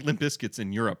 Like, Limp Bizkit's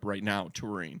in Europe right now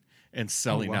touring and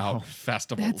selling out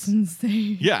festivals. That's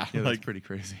insane. Yeah, Yeah, that's like, pretty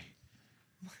crazy.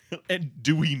 and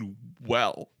doing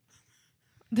well.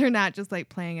 They're not just like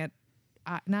playing at,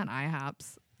 not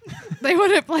IHOPs. They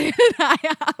wouldn't play at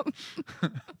IHOP.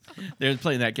 They're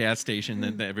playing that gas station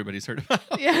that everybody's heard about.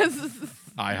 Yes.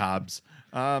 IHOBs.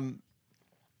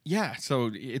 Yeah,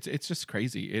 so it's just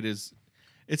crazy.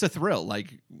 It's a thrill.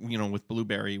 Like, you know, with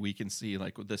Blueberry, we can see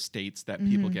like the states that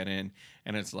people get in,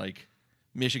 and it's like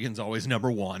Michigan's always number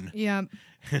 1. Yeah.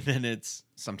 And then it's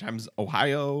sometimes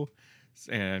Ohio,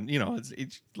 and you know,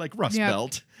 it's like Rust Yep.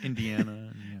 Belt,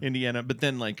 Indiana. Indiana, but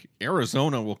then like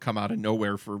Arizona will come out of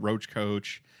nowhere for Roach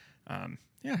Coach.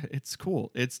 Yeah, it's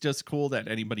cool. It's just cool that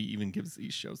anybody even gives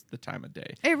these shows the time of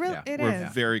day. It really, Yeah. it We're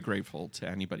is. very grateful to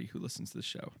anybody who listens to the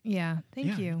show. Yeah.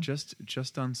 Thank you.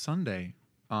 Just on Sunday,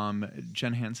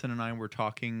 Jen Hansen and I were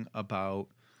talking about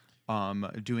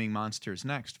doing Monsters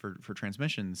Next for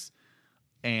transmissions,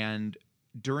 and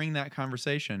during that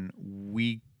conversation,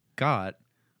 we got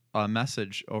a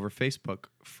message over Facebook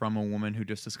from a woman who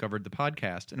just discovered the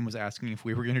podcast and was asking if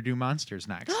we were going to do monsters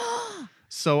next.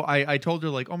 So I told her,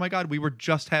 like, oh my God, we were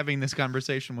just having this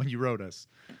conversation when you wrote us.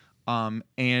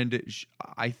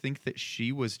 I think that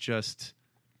she was just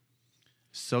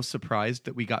so surprised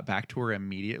that we got back to her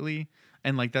immediately.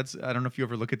 And like, I don't know if you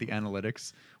ever look at the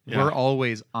analytics. Yeah. We're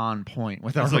always on point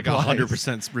with our It's like replies.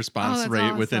 100% response that's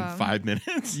rate within awesome. 5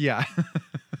 minutes. Yeah.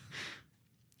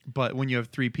 But when you have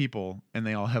 3 people and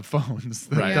they all have phones,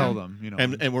 they Right. tell them, you know.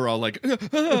 And we're all like,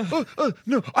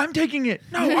 No, I'm taking it.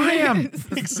 No, I am.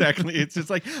 exactly. It's just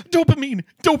like dopamine.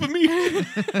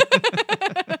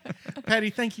 Patty,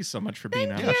 thank you so much for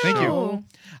being on Yeah, the thank show.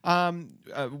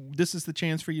 you. This is the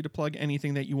chance for you to plug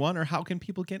anything that you want, or how can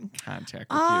people get in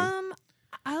contact with you?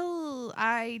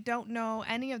 I don't know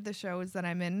any of the shows that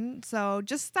I'm in, so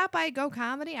just stop by Go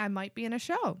Comedy. I might be in a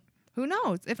show. Who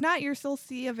knows? If not, you'll still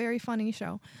see a very funny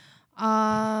show.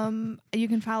 You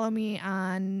can follow me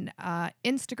on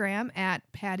Instagram at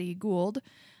Patty Gould,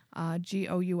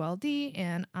 Gould,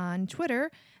 and on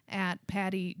Twitter at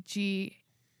Patty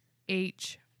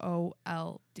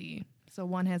GHOLD. So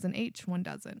one has an H, one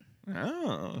doesn't,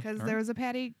 Oh, because all there right. was a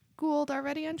Patty Gould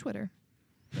already on Twitter.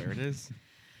 There it is.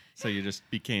 So you just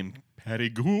became Patty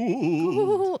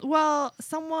Gould. Well,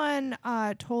 someone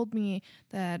told me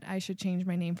that I should change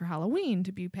my name for Halloween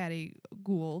to be Patty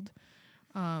Gould.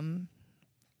 And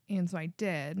so I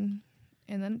did. And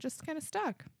then it just kind of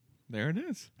stuck. There it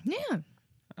is. Yeah.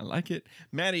 I like it.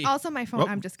 Maddie. Also, my phone. Oh,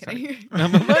 I'm just kidding.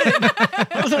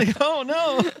 I was like, oh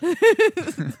no.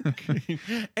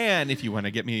 And if you want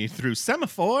to get me through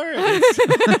semaphore,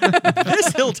 it's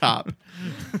this hilltop.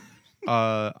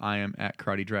 I am at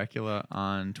Karate Dracula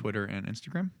on Twitter and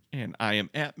Instagram. And I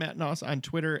am at Matt Noss on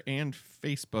Twitter and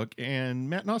Facebook, and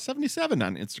Matt Noss77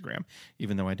 on Instagram.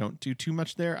 Even though I don't do too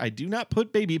much there, I do not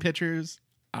put baby pictures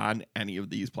on any of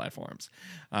these platforms.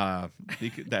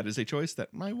 That is a choice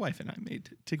that my wife and I made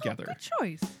together. Good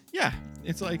choice. Yeah,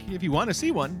 it's like if you want to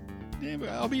see one,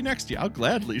 I'll be next to you. I'll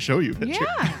gladly show you a picture.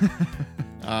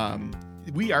 Yeah.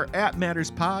 We are at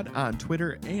MattersPod on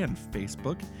Twitter and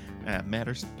Facebook. At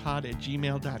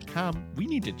matterspod@gmail.com. We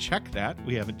need to check that.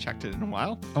 We haven't checked it in a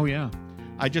while. Oh, yeah.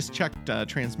 I just checked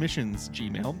Transmission's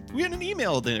Gmail. We had an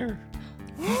email there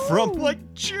from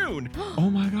like June.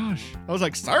 Oh, my gosh. I was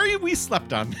like, sorry we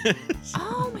slept on this.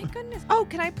 Oh, my goodness. Oh,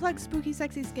 can I plug Spooky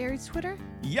Sexy Scary's Twitter?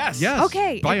 Yes. Yes.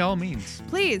 Okay. By all means.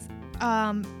 Please.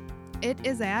 It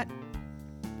is at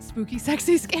Spooky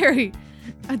Sexy Scary.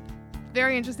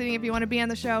 Very interesting. If you want to be on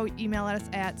the show, email us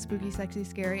at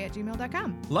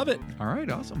spookysexyscary@gmail.com. Love it. All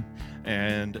right. Awesome.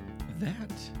 And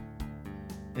that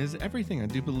is everything, I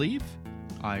do believe.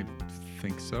 I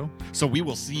think so. So we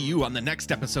will see you on the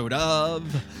next episode of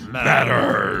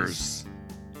Matters.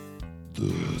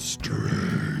 The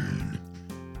strain.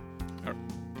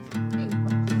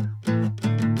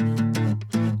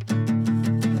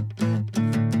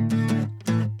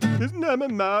 His name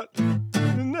is Matt.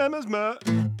 His name is Matt.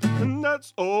 And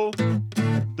that's all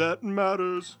that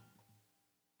matters.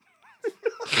 It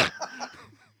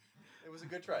was a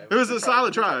good try. It was a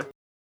solid try.